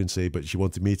with pregnancy, but she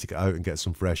wanted me to get out and get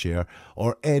some fresh air.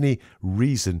 Or any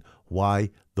reason why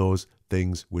those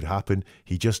things would happen.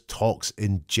 He just talks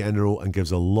in general and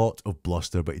gives a lot of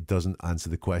bluster, but he doesn't answer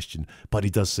the question. But he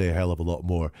does say a hell of a lot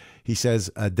more. He says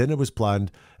dinner was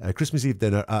planned, Christmas Eve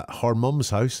dinner at her mum's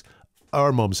house,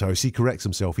 our mum's house. He corrects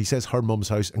himself. He says her mum's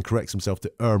house and corrects himself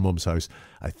to our mum's house.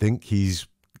 I think he's,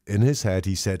 in his head,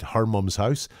 he said her mum's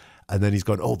house. And then he's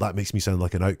gone, oh, that makes me sound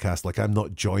like an outcast, like I'm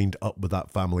not joined up with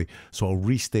that family. So I'll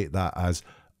restate that as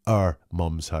our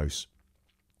mum's house.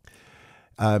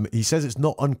 He says it's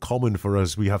not uncommon for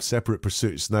us. We have separate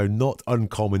pursuits. Now, not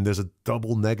uncommon. There's a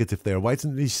double negative there. Why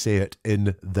didn't he say it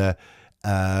in the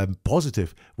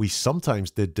positive? We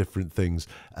sometimes did different things.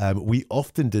 We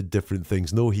often did different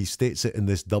things. No, he states it in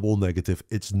this double negative.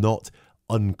 It's not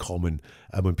uncommon.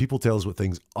 And when people tell us what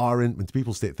things aren't, when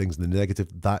people state things in the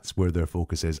negative, that's where their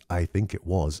focus is. I think it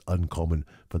was uncommon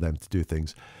for them to do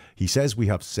things. He says we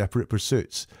have separate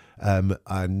pursuits.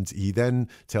 And he then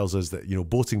tells us that,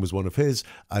 boating was one of his,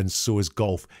 and so is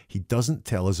golf. He doesn't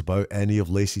tell us about any of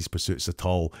Laci's pursuits at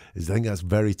all. I think that's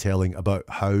very telling about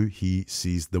how he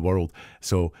sees the world.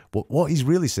 So what he's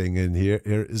really saying in here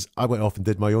is, I went off and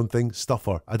did my own thing, stuff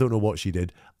her. I don't know what she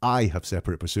did. I have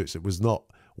separate pursuits. It was not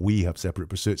we have separate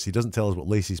pursuits. He doesn't tell us what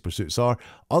Laci's pursuits are,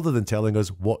 other than telling us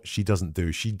what she doesn't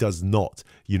do. She does not,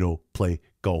 play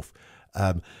golf.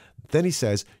 Then he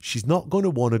says she's not going to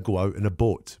want to go out in a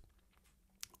boat.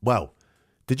 Well,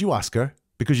 did you ask her?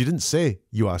 Because you didn't say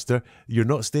you asked her. You're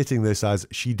not stating this as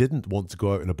she didn't want to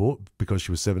go out in a boat because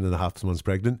she was 7.5 months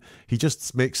pregnant. He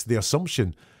just makes the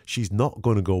assumption she's not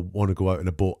going to want to go out in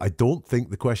a boat. I don't think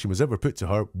the question was ever put to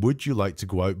her, would you like to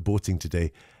go out boating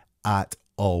today? At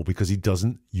all, because he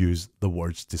doesn't use the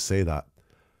words to say that.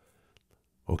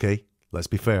 Okay, let's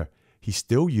be fair. He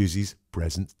still uses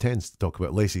present tense to talk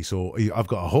about Laci. So I've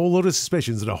got a whole load of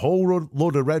suspicions and a whole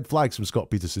load of red flags from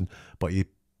Scott Peterson, but he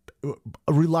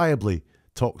reliably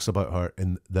talks about her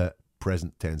in the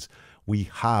present tense. We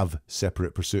have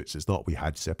separate pursuits. It's not we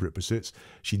had separate pursuits.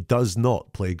 She does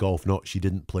not play golf, not she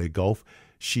didn't play golf.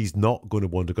 She's not going to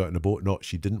want to go out in a boat, not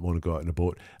she didn't want to go out in a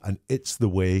boat. And it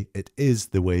is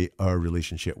the way our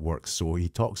relationship works. So he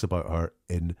talks about her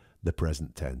in the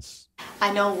present tense.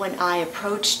 I know when I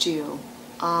approached you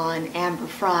on Amber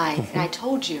Fry, and I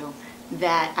told you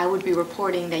that I would be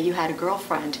reporting that you had a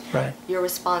girlfriend. Right. Your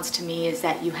response to me is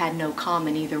that you had no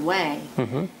comment either way.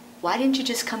 Why didn't you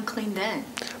just come clean then?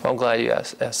 Well, I'm glad you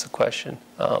asked the question.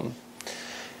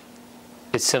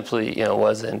 It simply,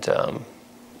 wasn't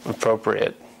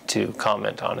appropriate to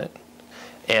comment on it.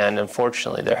 And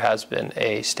unfortunately, there has been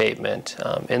a statement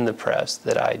in the press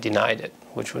that I denied it,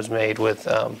 which was made with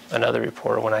another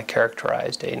reporter when I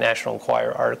characterized a National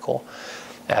Enquirer article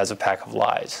as a pack of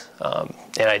lies.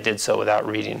 And I did so without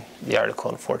reading the article,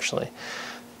 unfortunately.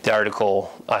 The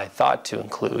article I thought to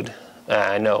include,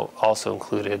 I know also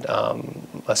included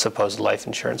a supposed life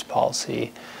insurance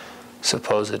policy,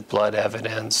 supposed blood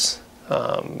evidence,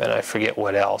 and I forget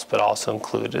what else, but also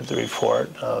included the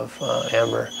report of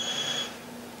Amber.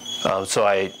 So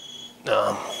I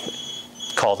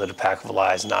called it a pack of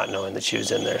lies, not knowing that she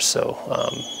was in there. So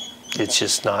it's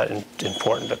just not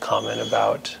important to comment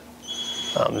about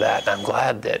that. I'm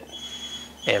glad that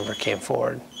Amber came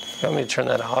forward. You want me to turn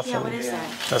that off? Yeah, what is that?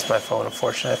 That's my phone,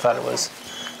 unfortunately. I thought it was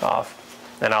off.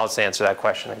 And I'll just answer that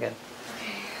question again.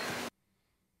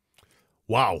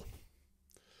 Wow.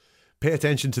 Pay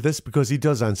attention to this because he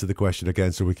does answer the question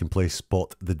again so we can play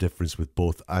spot the difference with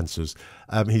both answers.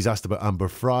 He's asked about Amber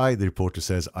Fry. The reporter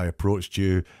says, I approached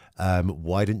you.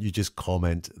 Why didn't you just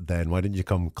comment then? Why didn't you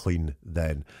come clean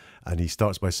then? And he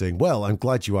starts by saying, well, I'm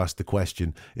glad you asked the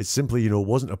question. It simply,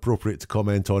 wasn't appropriate to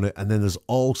comment on it. And then there's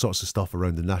all sorts of stuff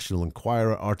around the National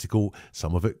Enquirer article,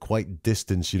 some of it quite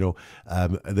distant,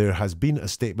 There has been a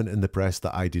statement in the press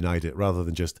that I denied it rather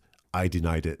than just I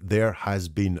denied it. There has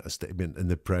been a statement in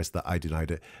the press that I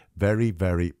denied it. Very,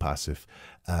 very passive.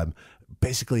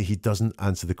 Basically, he doesn't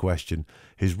answer the question.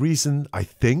 His reason, I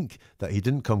think, that he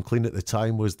didn't come clean at the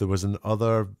time was there was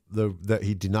that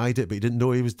he denied it, but he didn't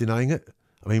know he was denying it.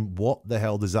 I mean, what the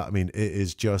hell does that mean? It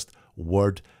is just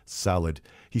word salad.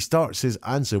 He starts his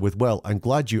answer with, well, I'm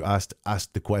glad you asked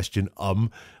the question,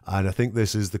 and I think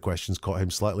this is the question's caught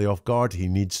him slightly off guard. He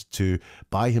needs to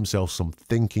buy himself some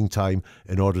thinking time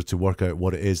in order to work out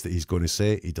what it is that he's going to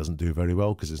say. He doesn't do very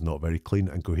well because it's not very clean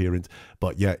and coherent.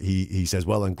 But yeah, he says,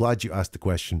 well, I'm glad you asked the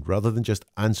question. Rather than just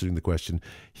answering the question,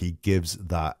 he gives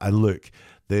that. And look,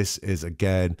 this is,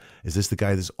 again, is this the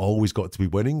guy that's always got to be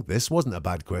winning? This wasn't a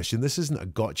bad question. This isn't a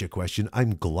gotcha question.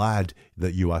 I'm glad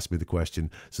that you asked me the question.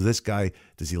 So this guy,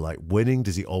 does he like winning?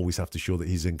 Does he always have to show that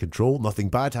he's in control? Nothing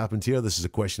bad happened here. This is a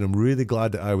question I'm really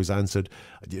glad that I was answered.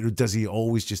 Does he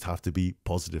always just have to be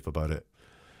positive about it?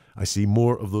 I see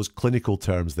more of those clinical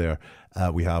terms there.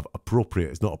 We have appropriate.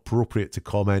 It's not appropriate to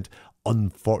comment.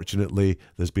 Unfortunately,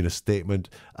 there's been a statement.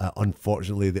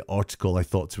 Unfortunately, the article I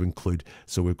thought to include.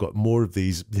 So we've got more of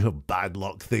these bad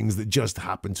luck things that just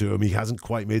happened to him. He hasn't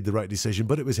quite made the right decision,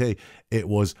 but it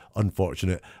was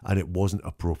unfortunate and it wasn't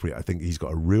appropriate. I think he's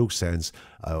got a real sense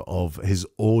of his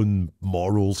own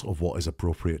morals of what is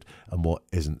appropriate and what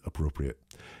isn't appropriate.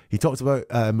 He talked about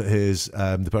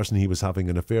the person he was having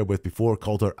an affair with before,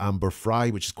 called her Amber Fry,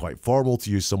 which is quite formal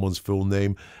to use someone's full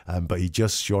name, but he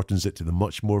just shortens it to the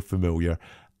much more familiar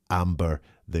Amber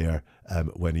there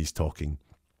when he's talking.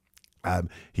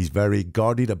 He's very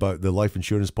guarded about the life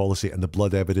insurance policy and the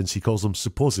blood evidence. He calls them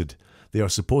supposed. They are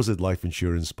supposed life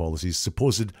insurance policies,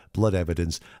 supposed blood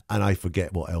evidence, and I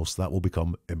forget what else. That will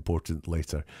become important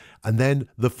later. And then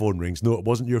the phone rings. No, it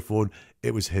wasn't your phone.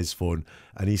 It was his phone.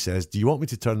 And he says, do you want me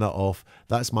to turn that off?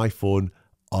 That's my phone,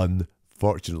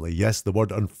 unfortunately. Yes, the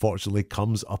word unfortunately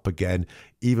comes up again,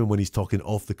 even when he's talking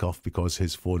off the cuff because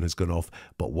his phone has gone off.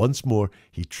 But once more,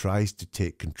 he tries to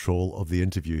take control of the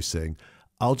interview, saying,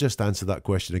 I'll just answer that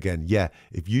question again. Yeah,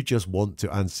 if you just want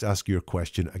to ask your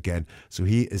question again. So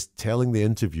he is telling the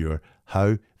interviewer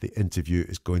how the interview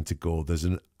is going to go. There's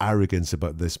an arrogance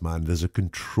about this man. There's a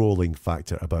controlling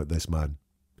factor about this man.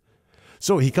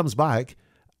 So he comes back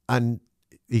and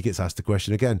he gets asked the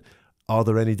question again. Are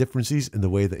there any differences in the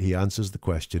way that he answers the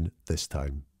question this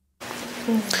time?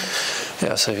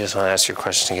 Yeah, so if you just want to ask your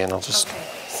question again, I'll just... Okay.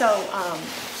 So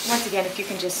once again, if you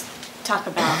can just talk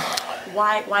about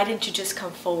why didn't you just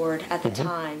come forward at the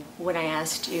time when I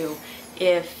asked you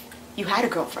if you had a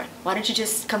girlfriend? Why didn't you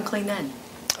just come clean then?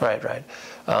 Right.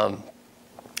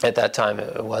 At that time,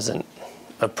 it wasn't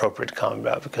appropriate to comment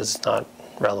about because it's not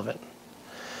relevant.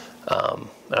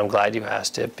 I'm glad you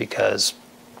asked it because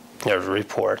there were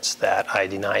reports that I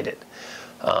denied it.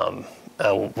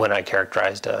 When I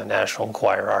characterized a National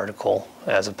Enquirer article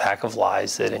as a pack of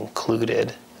lies that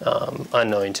included,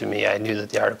 unknowing to me, I knew that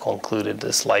the article included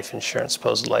this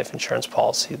supposed life insurance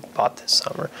policy bought this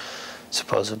summer,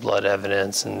 supposed blood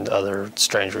evidence and other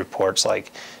strange reports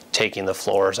like taking the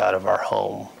floors out of our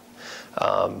home.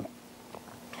 And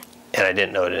I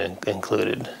didn't know it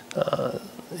included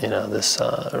this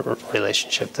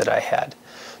relationship that I had.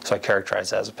 So I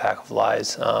characterize it as a pack of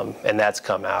lies, and that's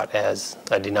come out as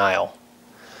a denial,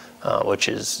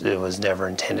 it was never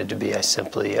intended to be. I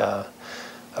simply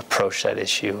approach that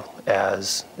issue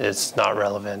as it's not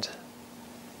relevant,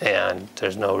 and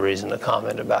there's no reason to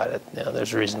comment about it.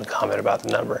 There's a reason to comment about the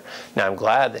number. Now, I'm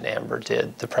glad that Amber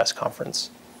did the press conference.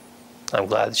 I'm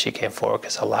glad that she came forward,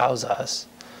 because it allows us,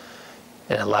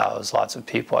 it allows lots of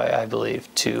people, I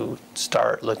believe, to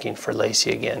start looking for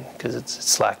Laci again, because it's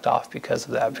slacked off because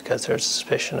of that, because there's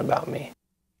suspicion about me.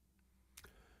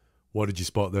 What did you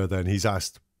spot there then? He's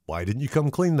asked, why didn't you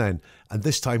come clean then? And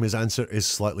this time his answer is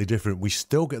slightly different. We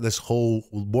still get this whole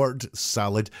word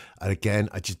salad. And again,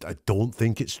 I don't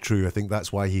think it's true. I think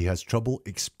that's why he has trouble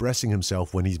expressing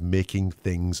himself when he's making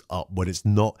things up, when it's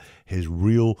not his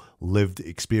real lived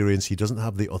experience. He doesn't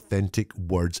have the authentic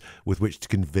words with which to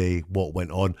convey what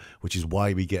went on, which is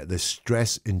why we get this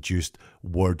stress-induced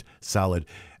word salad.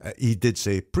 He did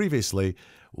say previously,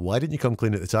 why didn't you come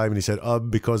clean at the time? And he said,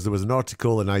 because there was an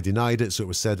article and I denied it, so it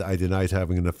was said that I denied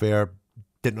having an affair.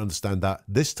 Didn't understand that.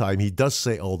 This time he does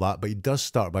say all that, but he does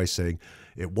start by saying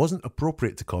it wasn't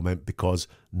appropriate to comment because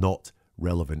not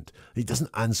relevant. He doesn't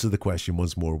answer the question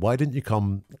once more. Why didn't you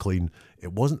come clean?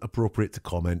 It wasn't appropriate to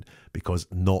comment because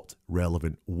not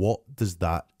relevant. What does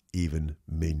that even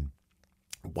mean?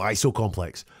 Why so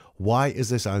complex? Why is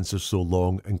this answer so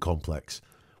long and complex?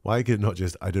 Why could it not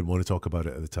just, I didn't want to talk about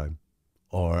it at the time?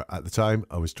 Or at the time,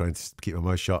 I was trying to keep my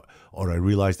mouth shut, or I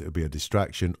realised it would be a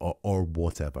distraction, or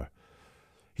whatever.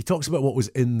 He talks about what was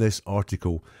in this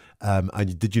article,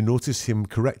 and did you notice him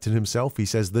correcting himself? He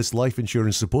says this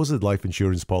supposed life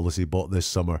insurance policy bought this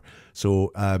summer.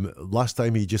 So last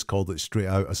time he just called it straight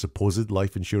out a supposed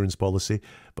life insurance policy,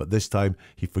 but this time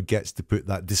he forgets to put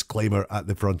that disclaimer at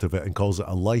the front of it and calls it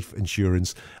a life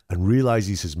insurance and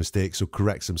realises his mistake, so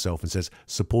corrects himself and says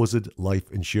supposed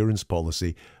life insurance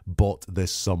policy bought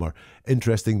this summer.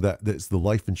 Interesting that it's the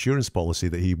life insurance policy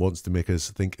that he wants to make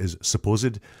us think is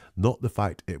supposed, not the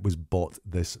fact it was bought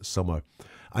this summer.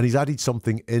 And he's added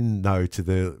something in now to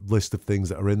the list of things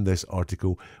that are in this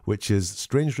article, which is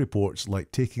strange reports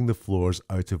like taking the floors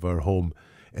out of our home.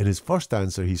 In his first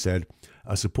answer, he said,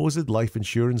 a supposed life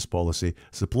insurance policy,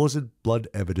 supposed blood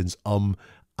evidence,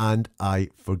 and I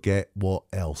forget what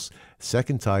else.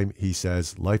 Second time, he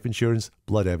says life insurance,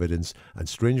 blood evidence, and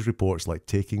strange reports like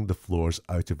taking the floors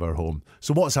out of our home.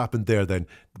 So what's happened there then?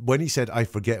 When he said I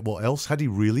forget what else, had he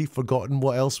really forgotten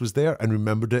what else was there and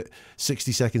remembered it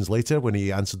 60 seconds later when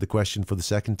he answered the question for the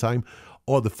second time?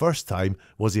 Or the first time,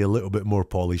 was he a little bit more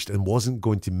polished and wasn't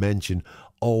going to mention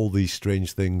all these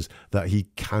strange things that he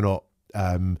cannot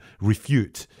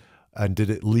refute? And did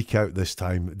it leak out this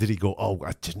time? Did he go, oh,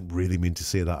 I didn't really mean to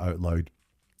say that out loud?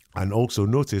 And also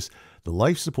notice the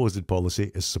life insurance policy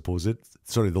is supposed,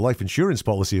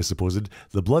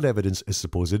 the blood evidence is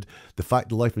supposed, the fact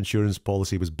the life insurance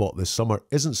policy was bought this summer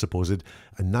isn't supposed,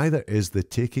 and neither is the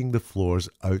taking the floors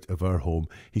out of our home.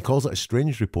 He calls it a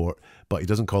strange report, but he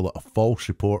doesn't call it a false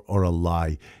report or a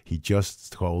lie. He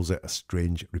just calls it a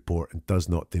strange report and does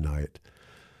not deny it.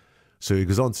 So he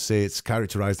goes on to say it's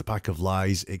characterised a pack of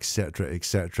lies, etc.,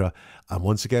 etc. And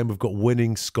once again, we've got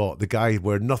winning Scott, the guy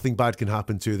where nothing bad can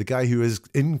happen to, the guy who is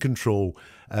in control.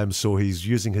 So he's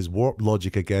using his warped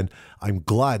logic again. I'm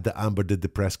glad that Amber did the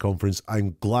press conference.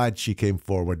 I'm glad she came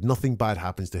forward. Nothing bad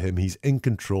happens to him. He's in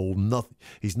control. Nothing.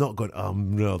 He's not going,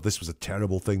 no, this was a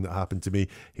terrible thing that happened to me.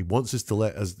 He wants us to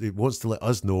let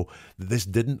us know that this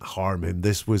didn't harm him.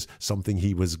 This was something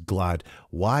he was glad.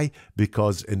 Why?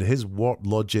 Because in his warped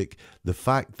logic, the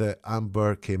fact that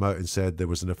Amber came out and said there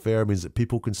was an affair means that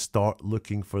people can start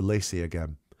looking for Laci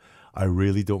again. I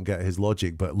really don't get his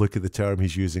logic, but look at the term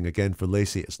he's using again for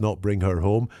Laci. It's not bring her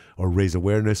home or raise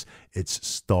awareness. It's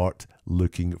start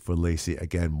looking for Laci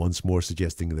again, once more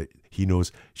suggesting that he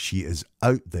knows she is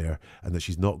out there and that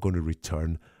she's not going to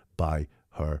return by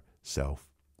herself.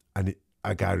 And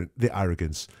the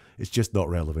arrogance, it's just not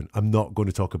relevant. I'm not going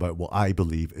to talk about what I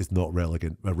believe is not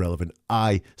relevant.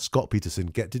 I, Scott Peterson,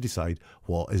 get to decide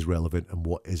what is relevant and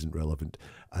what isn't relevant.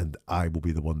 And I will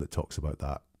be the one that talks about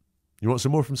that. You want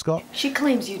some more from Scott? She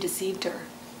claims you deceived her.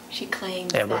 She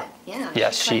claims Amber. that, yeah.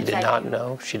 Yes, she did not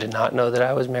know. She did not know that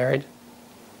I was married.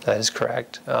 That is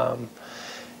correct.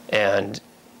 And,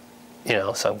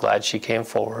 so I'm glad she came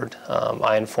forward.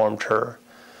 I informed her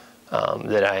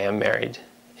that I am married,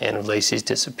 and of Laci's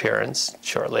disappearance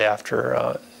shortly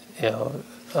after,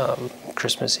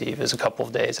 Christmas Eve. It was a couple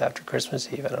of days after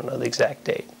Christmas Eve. I don't know the exact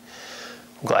date.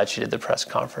 I'm glad she did the press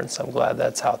conference. I'm glad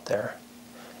that's out there.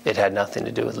 It had nothing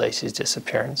to do with Laci's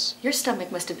disappearance. Your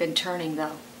stomach must have been turning,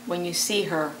 though, when you see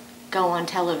her go on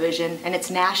television, and it's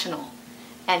national.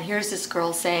 And here's this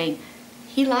girl saying,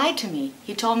 he lied to me.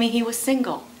 He told me he was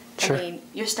single. Sure. I mean,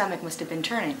 your stomach must have been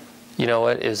turning. You know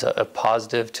what, is a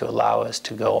positive to allow us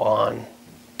to go on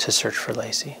to search for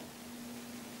Laci.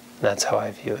 That's how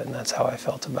I view it, and that's how I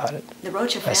felt about it. The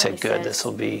Rocha family I said, good, says,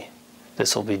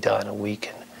 this will be done, and we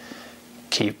can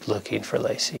keep looking for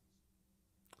Laci.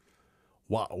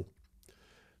 Wow.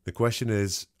 The question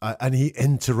is, and he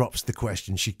interrupts the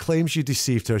question. She claims you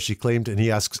deceived her. She claimed, and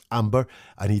he asks Amber,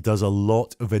 and he does a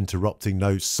lot of interrupting.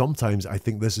 Now, sometimes I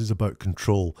think this is about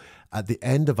control. At the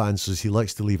end of answers, he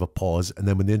likes to leave a pause, and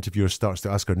then when the interviewer starts to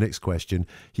ask her next question,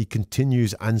 he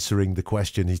continues answering the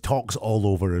question. He talks all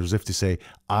over her as if to say,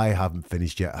 I haven't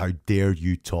finished yet. How dare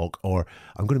you talk? Or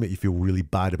I'm going to make you feel really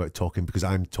bad about talking because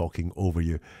I'm talking over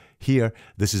you. Here,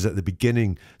 this is at the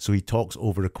beginning, so he talks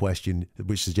over a question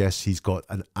which suggests he's got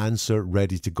an answer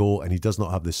ready to go, and he does not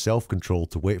have the self-control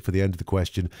to wait for the end of the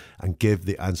question and give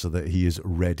the answer that he is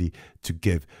ready to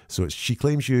give. So she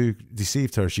claims you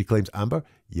deceived her. She claims, Amber,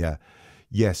 yeah.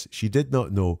 Yes, she did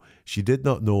not know. She did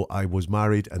not know I was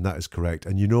married, and that is correct.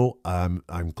 And you know,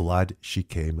 I'm glad she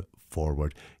came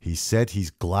forward. He said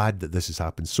he's glad that this has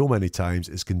happened so many times.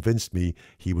 It's convinced me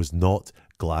he was not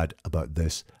glad about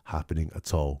this happening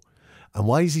at all. And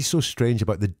why is he so strange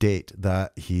about the date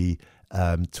that he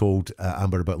told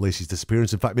Amber about Laci's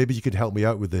disappearance? In fact, maybe you could help me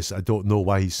out with this. I don't know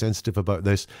why he's sensitive about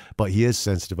this, but he is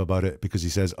sensitive about it because he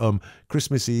says,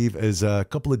 Christmas Eve is a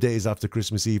couple of days after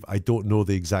Christmas Eve. I don't know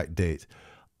the exact date.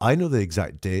 I know the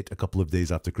exact date. A couple of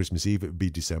days after Christmas Eve, it would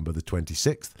be December the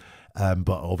 26th. But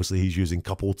obviously he's using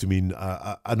couple to mean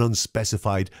an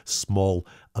unspecified small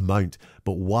amount.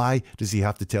 But why does he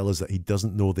have to tell us that he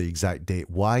doesn't know the exact date?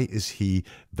 Why is he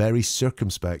very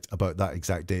circumspect about that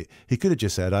exact date? He could have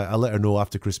just said, I'll let her know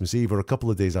after Christmas Eve or a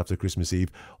couple of days after Christmas Eve.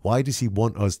 Why does he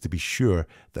want us to be sure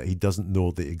that he doesn't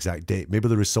know the exact date? Maybe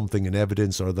there is something in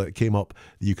evidence or that came up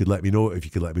that you could let me know. If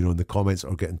you could let me know in the comments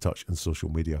or get in touch on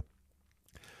social media.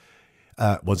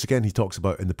 Once again, he talks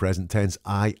about in the present tense,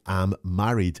 I am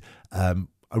married.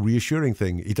 A reassuring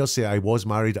thing. He does say I was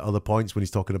married at other points when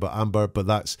he's talking about Amber, but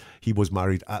that's he was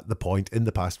married at the point in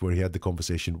the past where he had the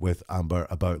conversation with Amber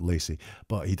about Laci.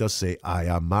 But he does say I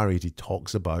am married. He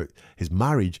talks about his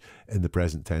marriage in the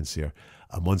present tense here.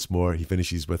 And once more, he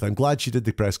finishes with, I'm glad she did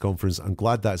the press conference. I'm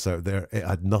glad that's out there. It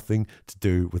had nothing to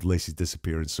do with Laci's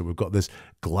disappearance. So we've got this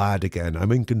glad again.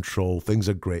 I'm in control. Things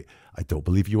are great. I don't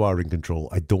believe you are in control.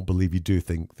 I don't believe you do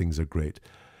think things are great.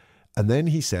 And then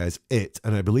he says it,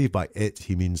 and I believe by it,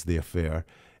 he means the affair.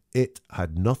 It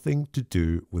had nothing to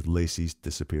do with Laci's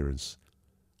disappearance.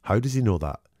 How does he know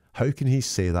that? How can he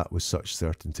say that with such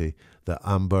certainty, that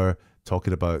Amber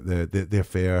talking about the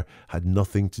affair had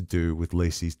nothing to do with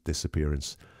Laci's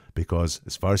disappearance? Because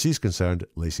as far as he's concerned,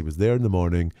 Laci was there in the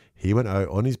morning, he went out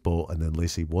on his boat, and then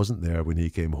Laci wasn't there when he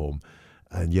came home.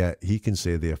 And yet he can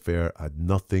say the affair had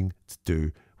nothing to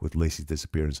do with Laci's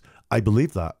disappearance. I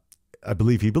believe that. I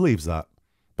believe he believes that.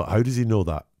 But how does he know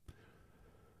that?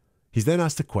 He's then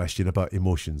asked a question about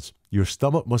emotions. Your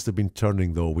stomach must have been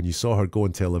turning, though, when you saw her go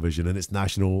on television and it's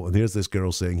national, and here's this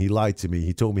girl saying, he lied to me,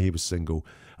 he told me he was single.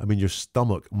 I mean, your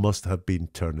stomach must have been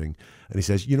turning. And he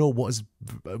says, you know, what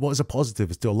is a positive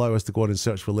is to allow us to go on and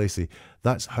search for Laci.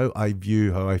 That's how I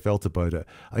view how I felt about it.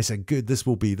 I said, good, this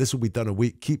will be done a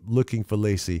week. Keep looking for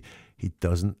Laci. He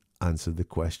doesn't answer the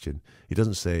question. He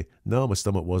doesn't say, no, my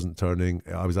stomach wasn't turning.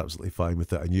 I was absolutely fine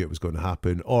with it. I knew it was going to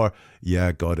happen. Or,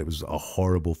 yeah, God, it was a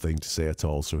horrible thing to say at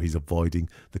all. So he's avoiding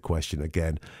the question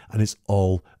again. And it's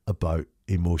all about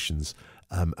emotions.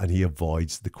 And he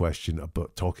avoids the question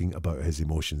about talking about his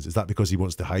emotions. Is that because he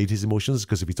wants to hide his emotions?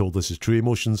 Because if he told us his true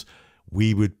emotions,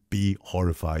 we would be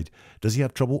horrified. Does he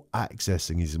have trouble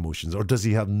accessing his emotions? Or does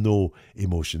he have no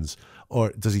emotions?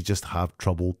 Or does he just have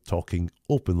trouble talking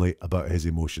openly about his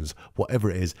emotions? Whatever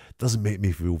it is, doesn't make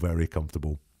me feel very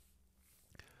comfortable.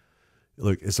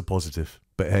 Look, it's a positive.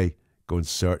 But hey, go and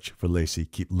search for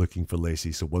Laci. Keep looking for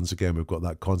Laci. So once again, we've got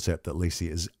that concept that Laci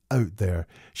is out there.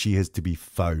 She is to be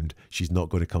found. She's not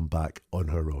going to come back on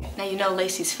her own. Now, you know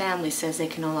Laci's family says they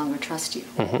can no longer trust you.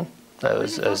 Mm-hmm. That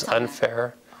was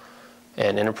unfair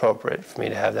and inappropriate for me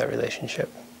to have that relationship.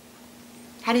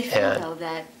 How do you feel, though,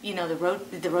 that, you know,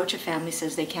 the Rocha family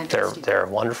says they can't trust you? They're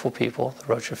wonderful people, the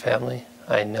Rocha family.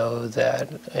 I know that,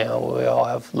 you know, we all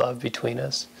have love between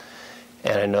us.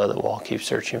 And I know that we'll all keep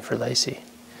searching for Laci.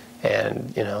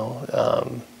 And, you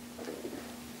know,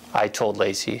 I told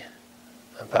Laci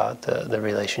about the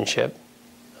relationship.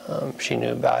 She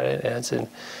knew about it, and it's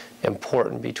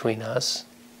important between us.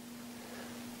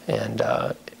 And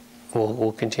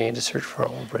we'll continue to search for her.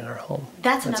 We'll bring her home.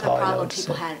 That's another problem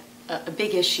people had a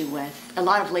big issue with. A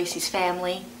lot of Laci's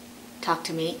family talk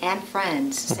to me and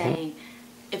friends saying,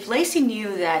 if Laci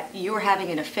knew that you were having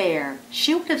an affair,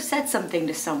 she would have said something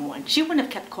to someone. She wouldn't have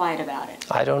kept quiet about it.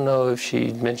 I don't know if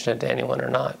she mentioned it to anyone or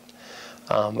not.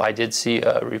 I did see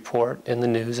a report in the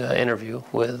news, an interview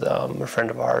with a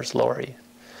friend of ours, Laci,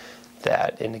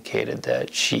 that indicated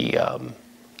that she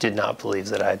did not believe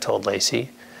that I had told Laci.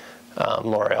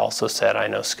 Laci also said, I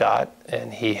know Scott,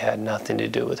 and he had nothing to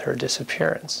do with her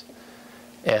disappearance.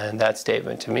 And that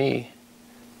statement to me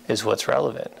is what's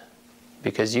relevant.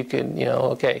 Because you could, you know,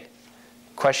 okay,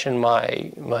 question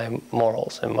my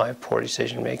morals and my poor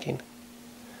decision making.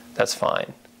 That's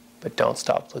fine. But don't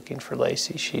stop looking for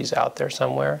Laci. She's out there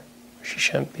somewhere. She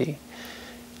shouldn't be.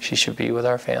 She should be with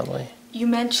our family. You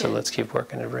mentioned... So let's keep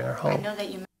working to bring her home. I know that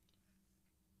you...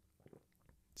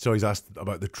 So he's asked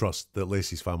about the trust that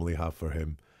Laci's family have for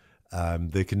him.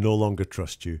 They can no longer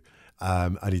trust you.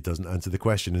 And he doesn't answer the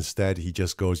question. Instead, he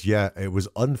just goes, yeah, it was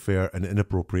unfair and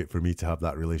inappropriate for me to have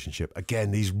that relationship. Again,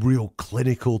 these real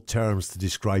clinical terms to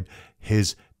describe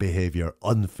his behaviour.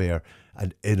 Unfair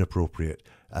and inappropriate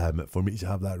for me to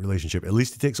have that relationship. At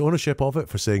least he takes ownership of it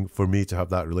for saying, for me to have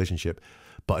that relationship.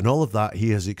 But in all of that, he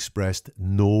has expressed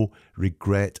no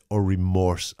regret or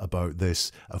remorse about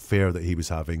this affair that he was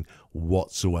having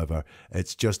whatsoever.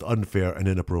 It's just unfair and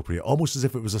inappropriate, almost as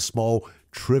if it was a small,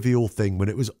 trivial thing when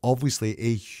it was obviously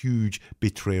a huge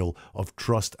betrayal of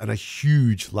trust and a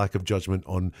huge lack of judgment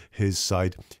on his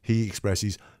side. He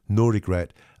expresses no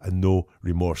regret and no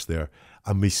remorse there.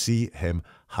 And we see him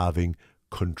having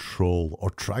control, or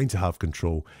trying to have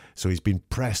control. So he's been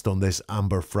pressed on this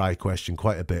Amber Fry question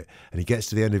quite a bit, and he gets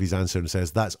to the end of his answer and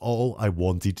says, that's all I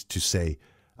wanted to say,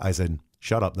 as in,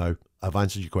 shut up now, I've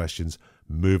answered your questions,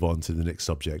 move on to the next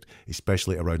subject,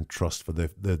 especially around trust for the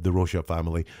Rocha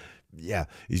family. Yeah,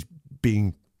 he's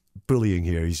being bullying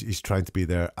here. He's trying to be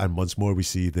there, and once more we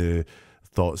see the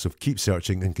thoughts of keep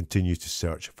searching and continue to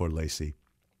search for Laci.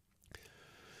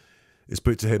 It's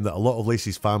put to him that a lot of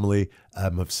Laci's family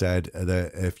have said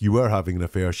that if you were having an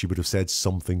affair, she would have said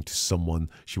something to someone.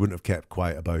 She wouldn't have kept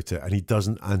quiet about it. And he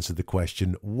doesn't answer the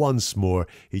question once more.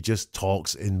 He just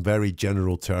talks in very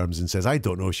general terms and says, I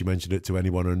don't know if she mentioned it to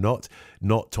anyone or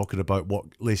not talking about what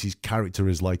Laci's character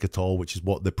is like at all, which is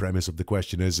what the premise of the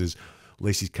question is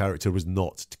Laci's character was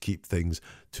not to keep things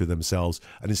to themselves.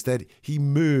 And instead, he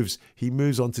moves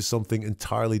on to something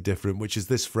entirely different, which is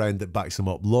this friend that backs him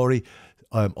up. Laci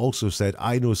also said,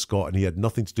 I know Scott and he had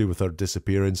nothing to do with her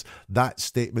disappearance. That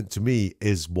statement to me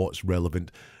is what's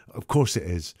relevant. Of course it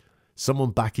is.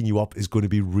 Someone backing you up is going to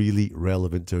be really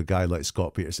relevant to a guy like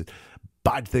Scott Peterson.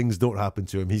 Bad things don't happen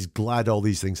to him. He's glad all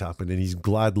these things happened, and he's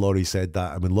glad Laci said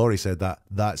that. And when Laci said that,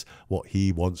 that's what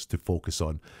he wants to focus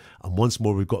on. And once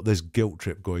more, we've got this guilt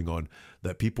trip going on,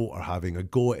 that people are having a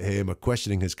go at him or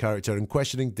questioning his character and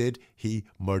questioning, did he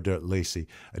murder Laci?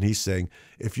 And he's saying,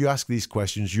 if you ask these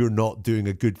questions, you're not doing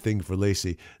a good thing for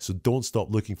Laci. So don't stop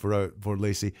looking for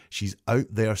Laci. She's out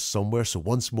there somewhere. So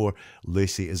once more,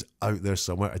 Laci is out there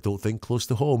somewhere. I don't think close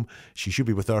to home. She should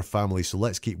be with our family. So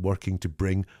let's keep working to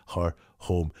bring her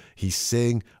home. He's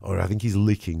saying, or I think he's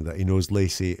leaking, that he knows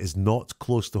Laci is not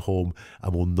close to home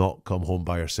and will not come home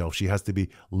by herself. She has to be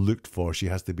looked for. She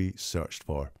has to be searched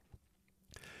for.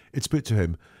 It's put to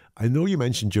him, I know you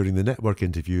mentioned during the network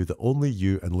interview that only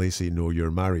you and Laci know your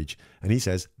marriage. And he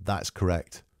says, that's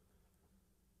correct.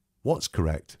 What's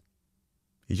correct?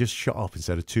 He just shut up and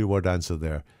said a two-word answer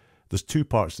there. There's two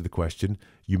parts to the question.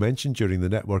 You mentioned during the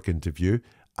network interview,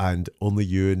 and only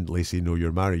you and Laci know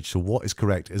your marriage. So what is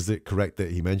correct? Is it correct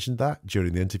that he mentioned that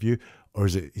during the interview? Or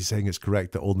is it he's saying it's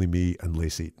correct that only me and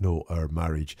Laci know our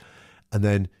marriage? And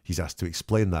then he's asked to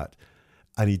explain that.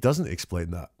 And he doesn't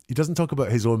explain that. He doesn't talk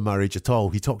about his own marriage at all.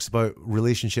 He talks about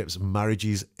relationships,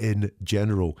 marriages in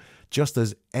general. Just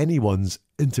as anyone's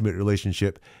intimate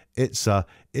relationship,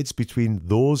 it's between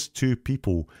those two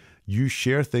people. You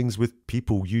share things with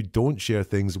people. You don't share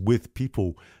things with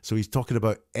people. So he's talking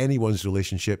about anyone's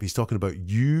relationship. He's talking about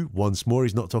you once more.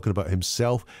 He's not talking about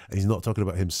himself. And he's not talking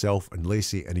about himself and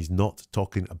Laci. And he's not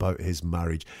talking about his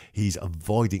marriage. He's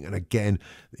avoiding. And again,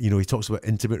 he talks about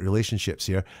intimate relationships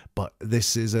here. But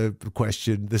this is a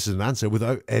question, this is an answer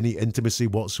without any intimacy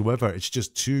whatsoever. It's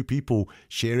just two people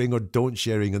sharing or don't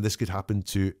sharing. And this could happen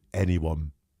to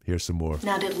anyone. Here's some more.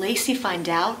 Now, did Laci find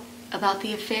out about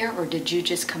the affair, or did you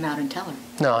just come out and tell her?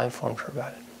 No, I informed her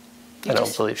about it. I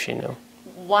don't believe she knew.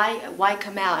 Why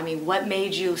come out? I mean, what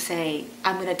made you say,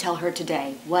 I'm going to tell her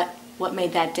today? What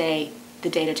made that day the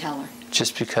day to tell her?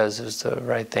 Just because it was the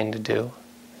right thing to do.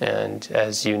 And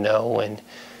as you know, when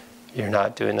you're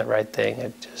not doing the right thing,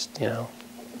 it just,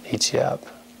 eats you up.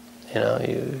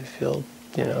 You feel,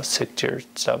 sick to your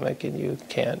stomach, and you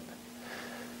can't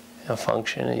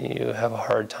function, and you have a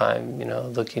hard time,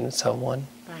 looking at someone.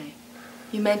 Right.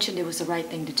 You mentioned it was the right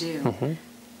thing to do. Mm-hmm.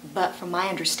 But from my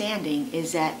understanding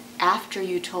is that after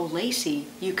you told Laci,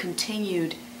 you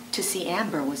continued to see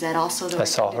Amber. Was that also the right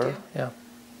thing to do? I saw her, yeah.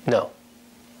 No.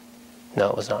 No,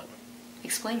 it was not.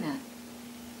 Explain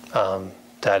that.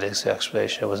 That is the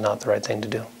explanation. It was not the right thing to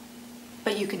do.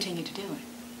 But you continued to do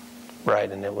it.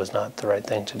 Right, and it was not the right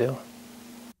thing to do.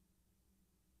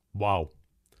 Wow.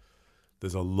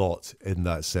 There's a lot in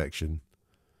that section.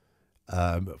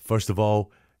 First of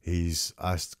all, he's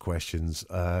asked questions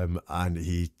and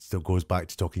he still goes back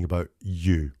to talking about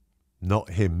you, not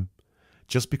him.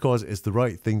 Just because it's the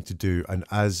right thing to do, and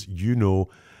as you know,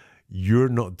 you're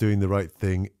not doing the right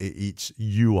thing, it eats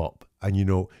you up. And,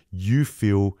 you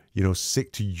feel,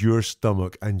 sick to your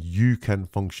stomach and you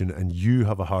can't function and you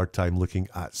have a hard time looking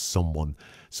at someone.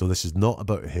 So this is not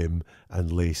about him and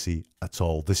Laci at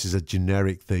all. This is a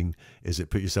generic thing. Is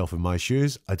it put yourself in my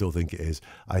shoes? I don't think it is.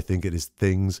 I think it is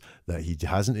things that he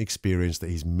hasn't experienced, that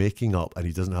he's making up, and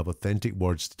he doesn't have authentic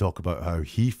words to talk about how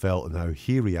he felt and how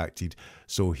he reacted.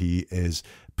 So he is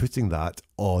putting that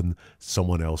on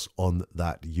someone else, on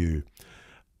that you.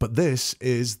 But this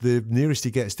is the nearest he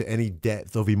gets to any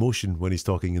depth of emotion when he's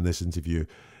talking in this interview.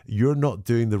 You're not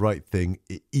doing the right thing.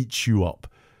 It eats you up.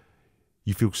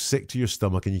 You feel sick to your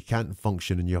stomach and you can't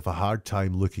function and you have a hard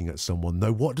time looking at someone.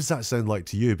 Now, what does that sound like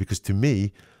to you? Because to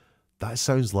me, that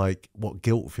sounds like what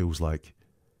guilt feels like.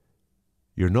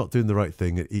 You're not doing the right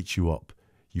thing. It eats you up.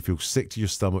 You feel sick to your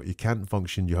stomach. You can't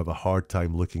function. You have a hard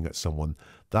time looking at someone.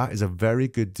 That is a very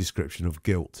good description of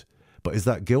guilt. But is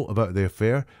that guilt about the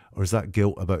affair, or is that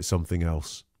guilt about something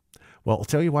else? Well, I'll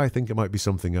tell you why I think it might be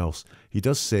something else. He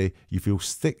does say you feel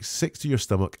sick to your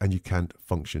stomach and you can't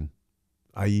function,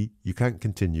 i.e. you can't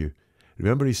continue.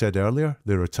 Remember he said earlier,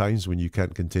 there are times when you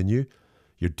can't continue.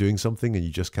 You're doing something and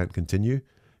you just can't continue.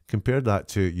 Compare that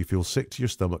to you feel sick to your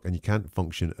stomach and you can't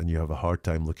function and you have a hard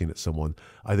time looking at someone.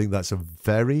 I think that's a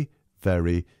very,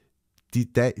 very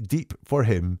deep for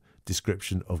him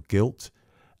description of guilt,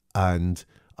 and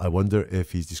I wonder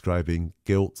if he's describing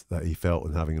guilt that he felt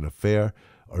in having an affair,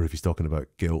 or if he's talking about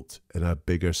guilt in a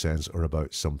bigger sense or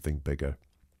about something bigger.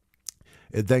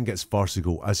 It then gets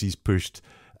farcical as he's pushed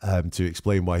to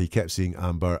explain why he kept seeing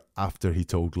Amber after he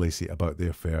told Laci about the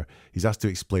affair. He's asked to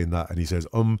explain that and he says,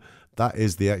 that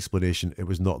is the explanation. It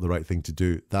was not the right thing to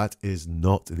do. That is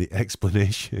not the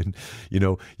explanation.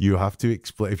 You have to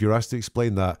explain. If you're asked to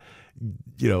explain that,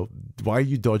 why are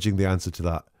you dodging the answer to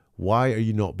that? Why are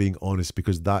you not being honest?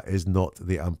 Because that is not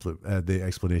the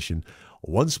explanation.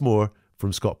 Once more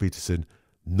from Scott Peterson,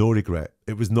 no regret.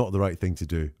 It was not the right thing to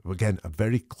do. Again, a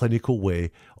very clinical way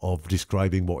of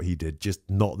describing what he did. Just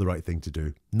not the right thing to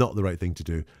do. Not the right thing to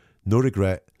do. No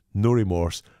regret, no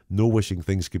remorse, no wishing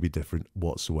things could be different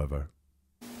whatsoever.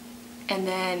 And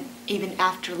then, even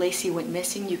after Laci went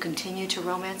missing, you continued to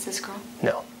romance this girl?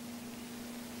 No.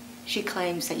 She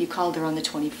claims that you called her on the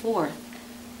 24th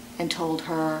and told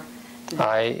her...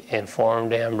 I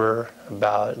informed Amber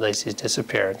about Laci's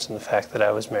disappearance and the fact that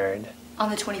I was married. On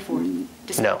the 24th?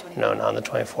 December 24th. No, not on the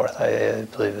 24th. I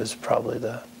believe it was probably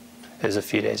it was a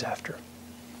few days after.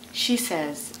 She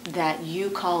says that you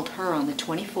called her on the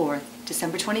 24th,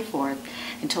 December 24th,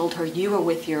 and told her you were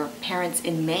with your parents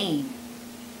in Maine.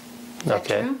 Is that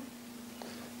true?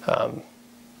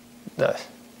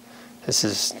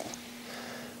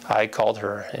 I called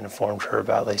her and informed her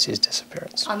about Laci's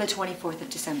disappearance. On the 24th of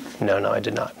December? No, I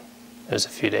did not. It was a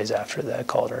few days after that I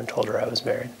called her and told her I was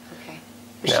married. Okay.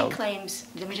 But she claims,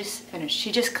 let me just finish.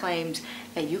 She just claims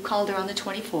that you called her on the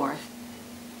 24th,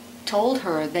 told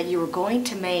her that you were going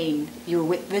to Maine, you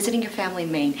were visiting your family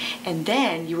in Maine, and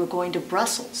then you were going to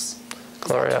Brussels.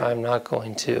 Gloria, I'm not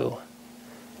going to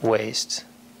waste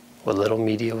what little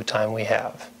media time we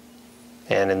have,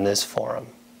 and in this forum,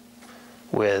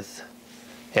 with,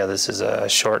 this is a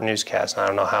short newscast, and I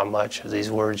don't know how much of these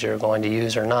words you're going to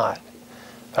use or not,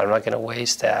 but I'm not going to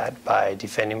waste that by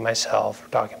defending myself or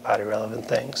talking about irrelevant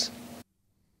things.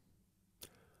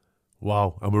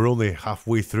 Wow, and we're only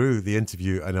halfway through the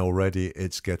interview and already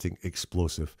it's getting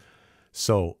explosive.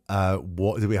 So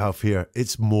what do we have here?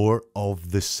 It's more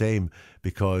of the same,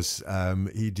 because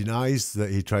he denies that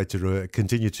he tried to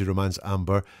continue to romance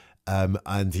Amber,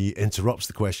 and he interrupts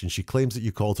the question. She claims that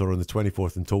you called her on the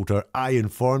 24th and told her, I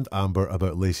informed Amber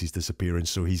about Laci's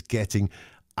disappearance. So he's getting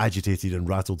agitated and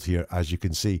rattled here, as you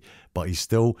can see, but he's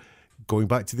still going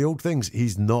back to the old things.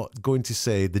 He's not going to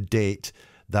say the date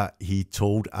that he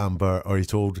told Amber, or he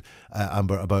told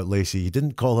Amber about Laci. He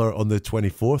didn't call her on the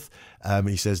 24th.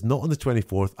 He says, not on the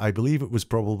 24th. I believe it was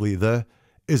probably the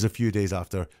is a few days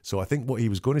after. So I think what he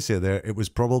was going to say there, it was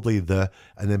probably the,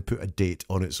 and then put a date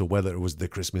on it. So whether it was the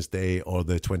Christmas day or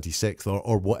the 26th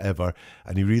or whatever.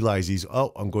 And he realizes,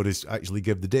 oh, I'm going to actually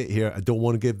give the date here. I don't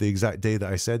want to give the exact day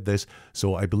that I said this.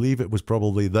 So I believe it was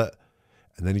probably that.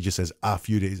 And then he just says a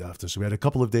few days after. So we had a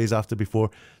couple of days after before.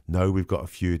 Now we've got a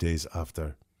few days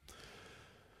after.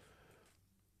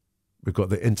 We've got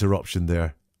the interruption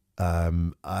there.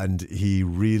 And he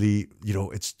really, you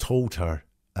know, it's told her,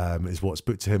 is what's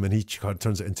put to him, and he kind of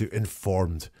turns it into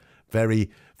informed, very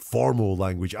formal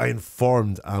language. I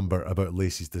informed Amber about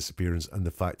Laci's disappearance and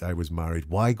the fact I was married.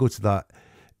 Why go to that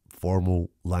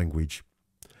formal language?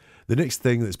 The next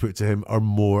thing that's put to him are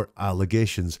more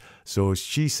allegations. So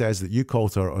she says that you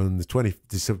called her on the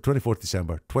 24th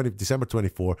December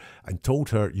 24, and told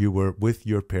her you were with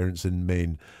your parents in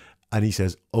Maine. And he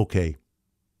says, okay.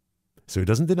 So he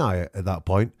doesn't deny it at that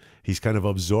point. He's kind of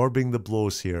absorbing the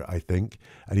blows here, I think.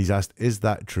 And he's asked, is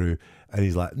that true? And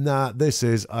he's like, nah,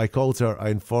 I called her, I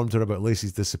informed her about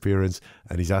Laci's disappearance.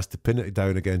 And he's asked to pin it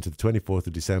down again to the 24th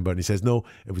of December. And he says, no,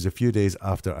 it was a few days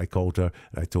after I called her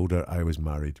and I told her I was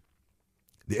married.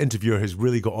 The interviewer has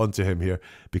really got onto him here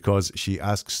because she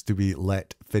asks to be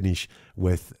let finish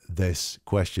with this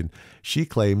question. She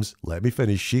claims, let me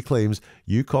finish, she claims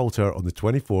you called her on the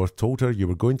 24th, told her you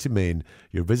were going to Maine,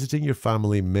 you're visiting your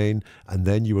family in Maine, and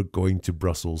then you were going to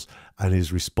Brussels. And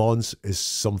his response is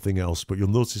something else, but you'll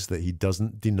notice that he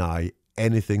doesn't deny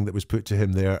anything that was put to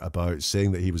him there about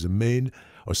saying that he was in Maine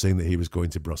or saying that he was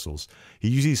going to Brussels. He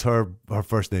uses her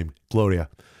first name, Gloria,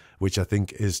 which I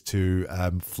think is to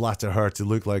flatter her, to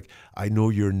look like, I know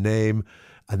your name.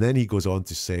 And then he goes on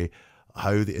to say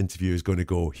how the interview is going to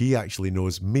go. He actually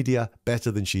knows media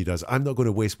better than she does. I'm not going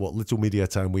to waste what little media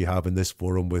time we have in this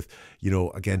forum with, you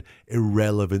know, again,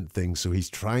 irrelevant things. So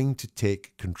he's trying to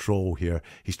take control here.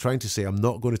 He's trying to say, I'm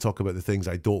not going to talk about the things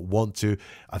I don't want to.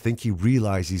 I think he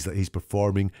realizes that he's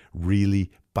performing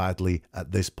really badly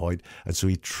at this point. And so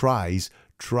he tries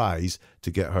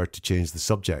to get her to change the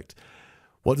subject.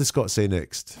 What does Scott say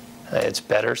next? It's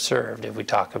better served if we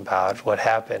talk about what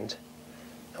happened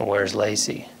and where's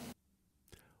Laci.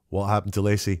 What happened to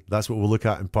Laci? That's what we'll look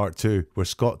at in part 2, where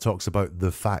Scott talks about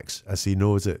the facts as he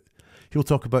knows it. He'll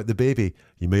talk about the baby.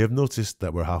 You may have noticed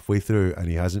that we're halfway through and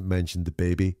he hasn't mentioned the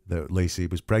baby that Laci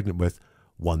was pregnant with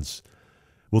once.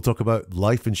 We'll talk about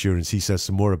life insurance. He says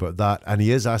some more about that. And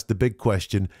he is asked the big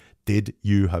question, did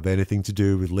you have anything to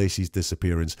do with Laci's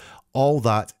disappearance? All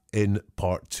that in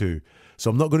part 2. So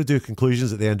I'm not going to do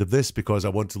conclusions at the end of this because I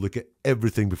want to look at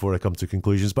everything before I come to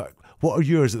conclusions. But what are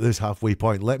yours at this halfway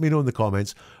point? Let me know in the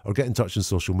comments or get in touch on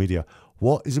social media.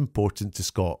 What is important to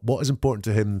Scott? What is important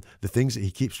to him? The things that he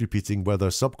keeps repeating,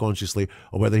 whether subconsciously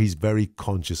or whether he's very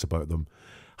conscious about them.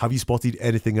 Have you spotted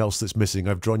anything else that's missing?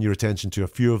 I've drawn your attention to a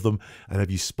few of them. And have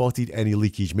you spotted any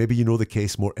leakage? Maybe you know the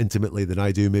case more intimately than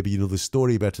I do. Maybe you know the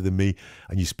story better than me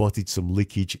and you spotted some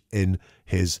leakage in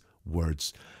his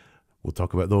words. We'll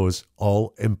talk about those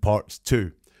all in part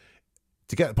 2.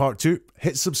 To get part 2,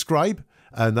 hit subscribe,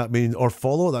 and that means, or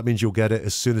follow. That means you'll get it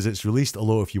as soon as it's released.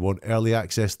 Although if you want early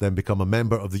access, then become a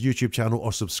member of the YouTube channel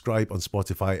or subscribe on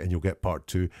Spotify and you'll get part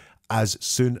 2 as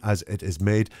soon as it is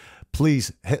made.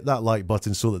 Please hit that like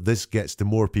button so that this gets to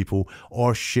more people,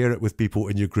 or share it with people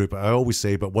in your group. I always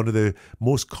say, but one of the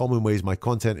most common ways my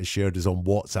content is shared is on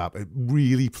WhatsApp. It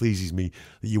really pleases me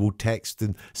that you will text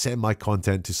and send my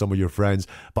content to some of your friends,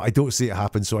 but I don't see it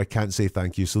happen, so I can't say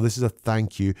thank you. So this is a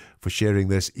thank you for sharing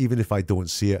this, even if I don't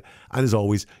see it. And as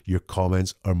always, your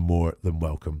comments are more than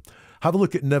welcome. Have a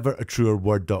look at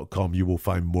neveratruerword.com. You will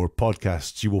find more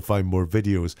podcasts. You will find more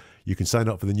videos. You can sign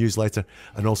up for the newsletter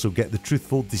and also get the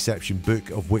Truthful Deception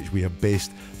book, of which we have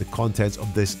based the contents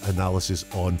of this analysis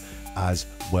on as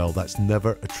well. That's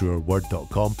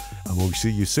neveratruerword.com. And we'll see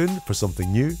you soon for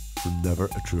something new from Never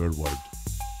a Truer Word.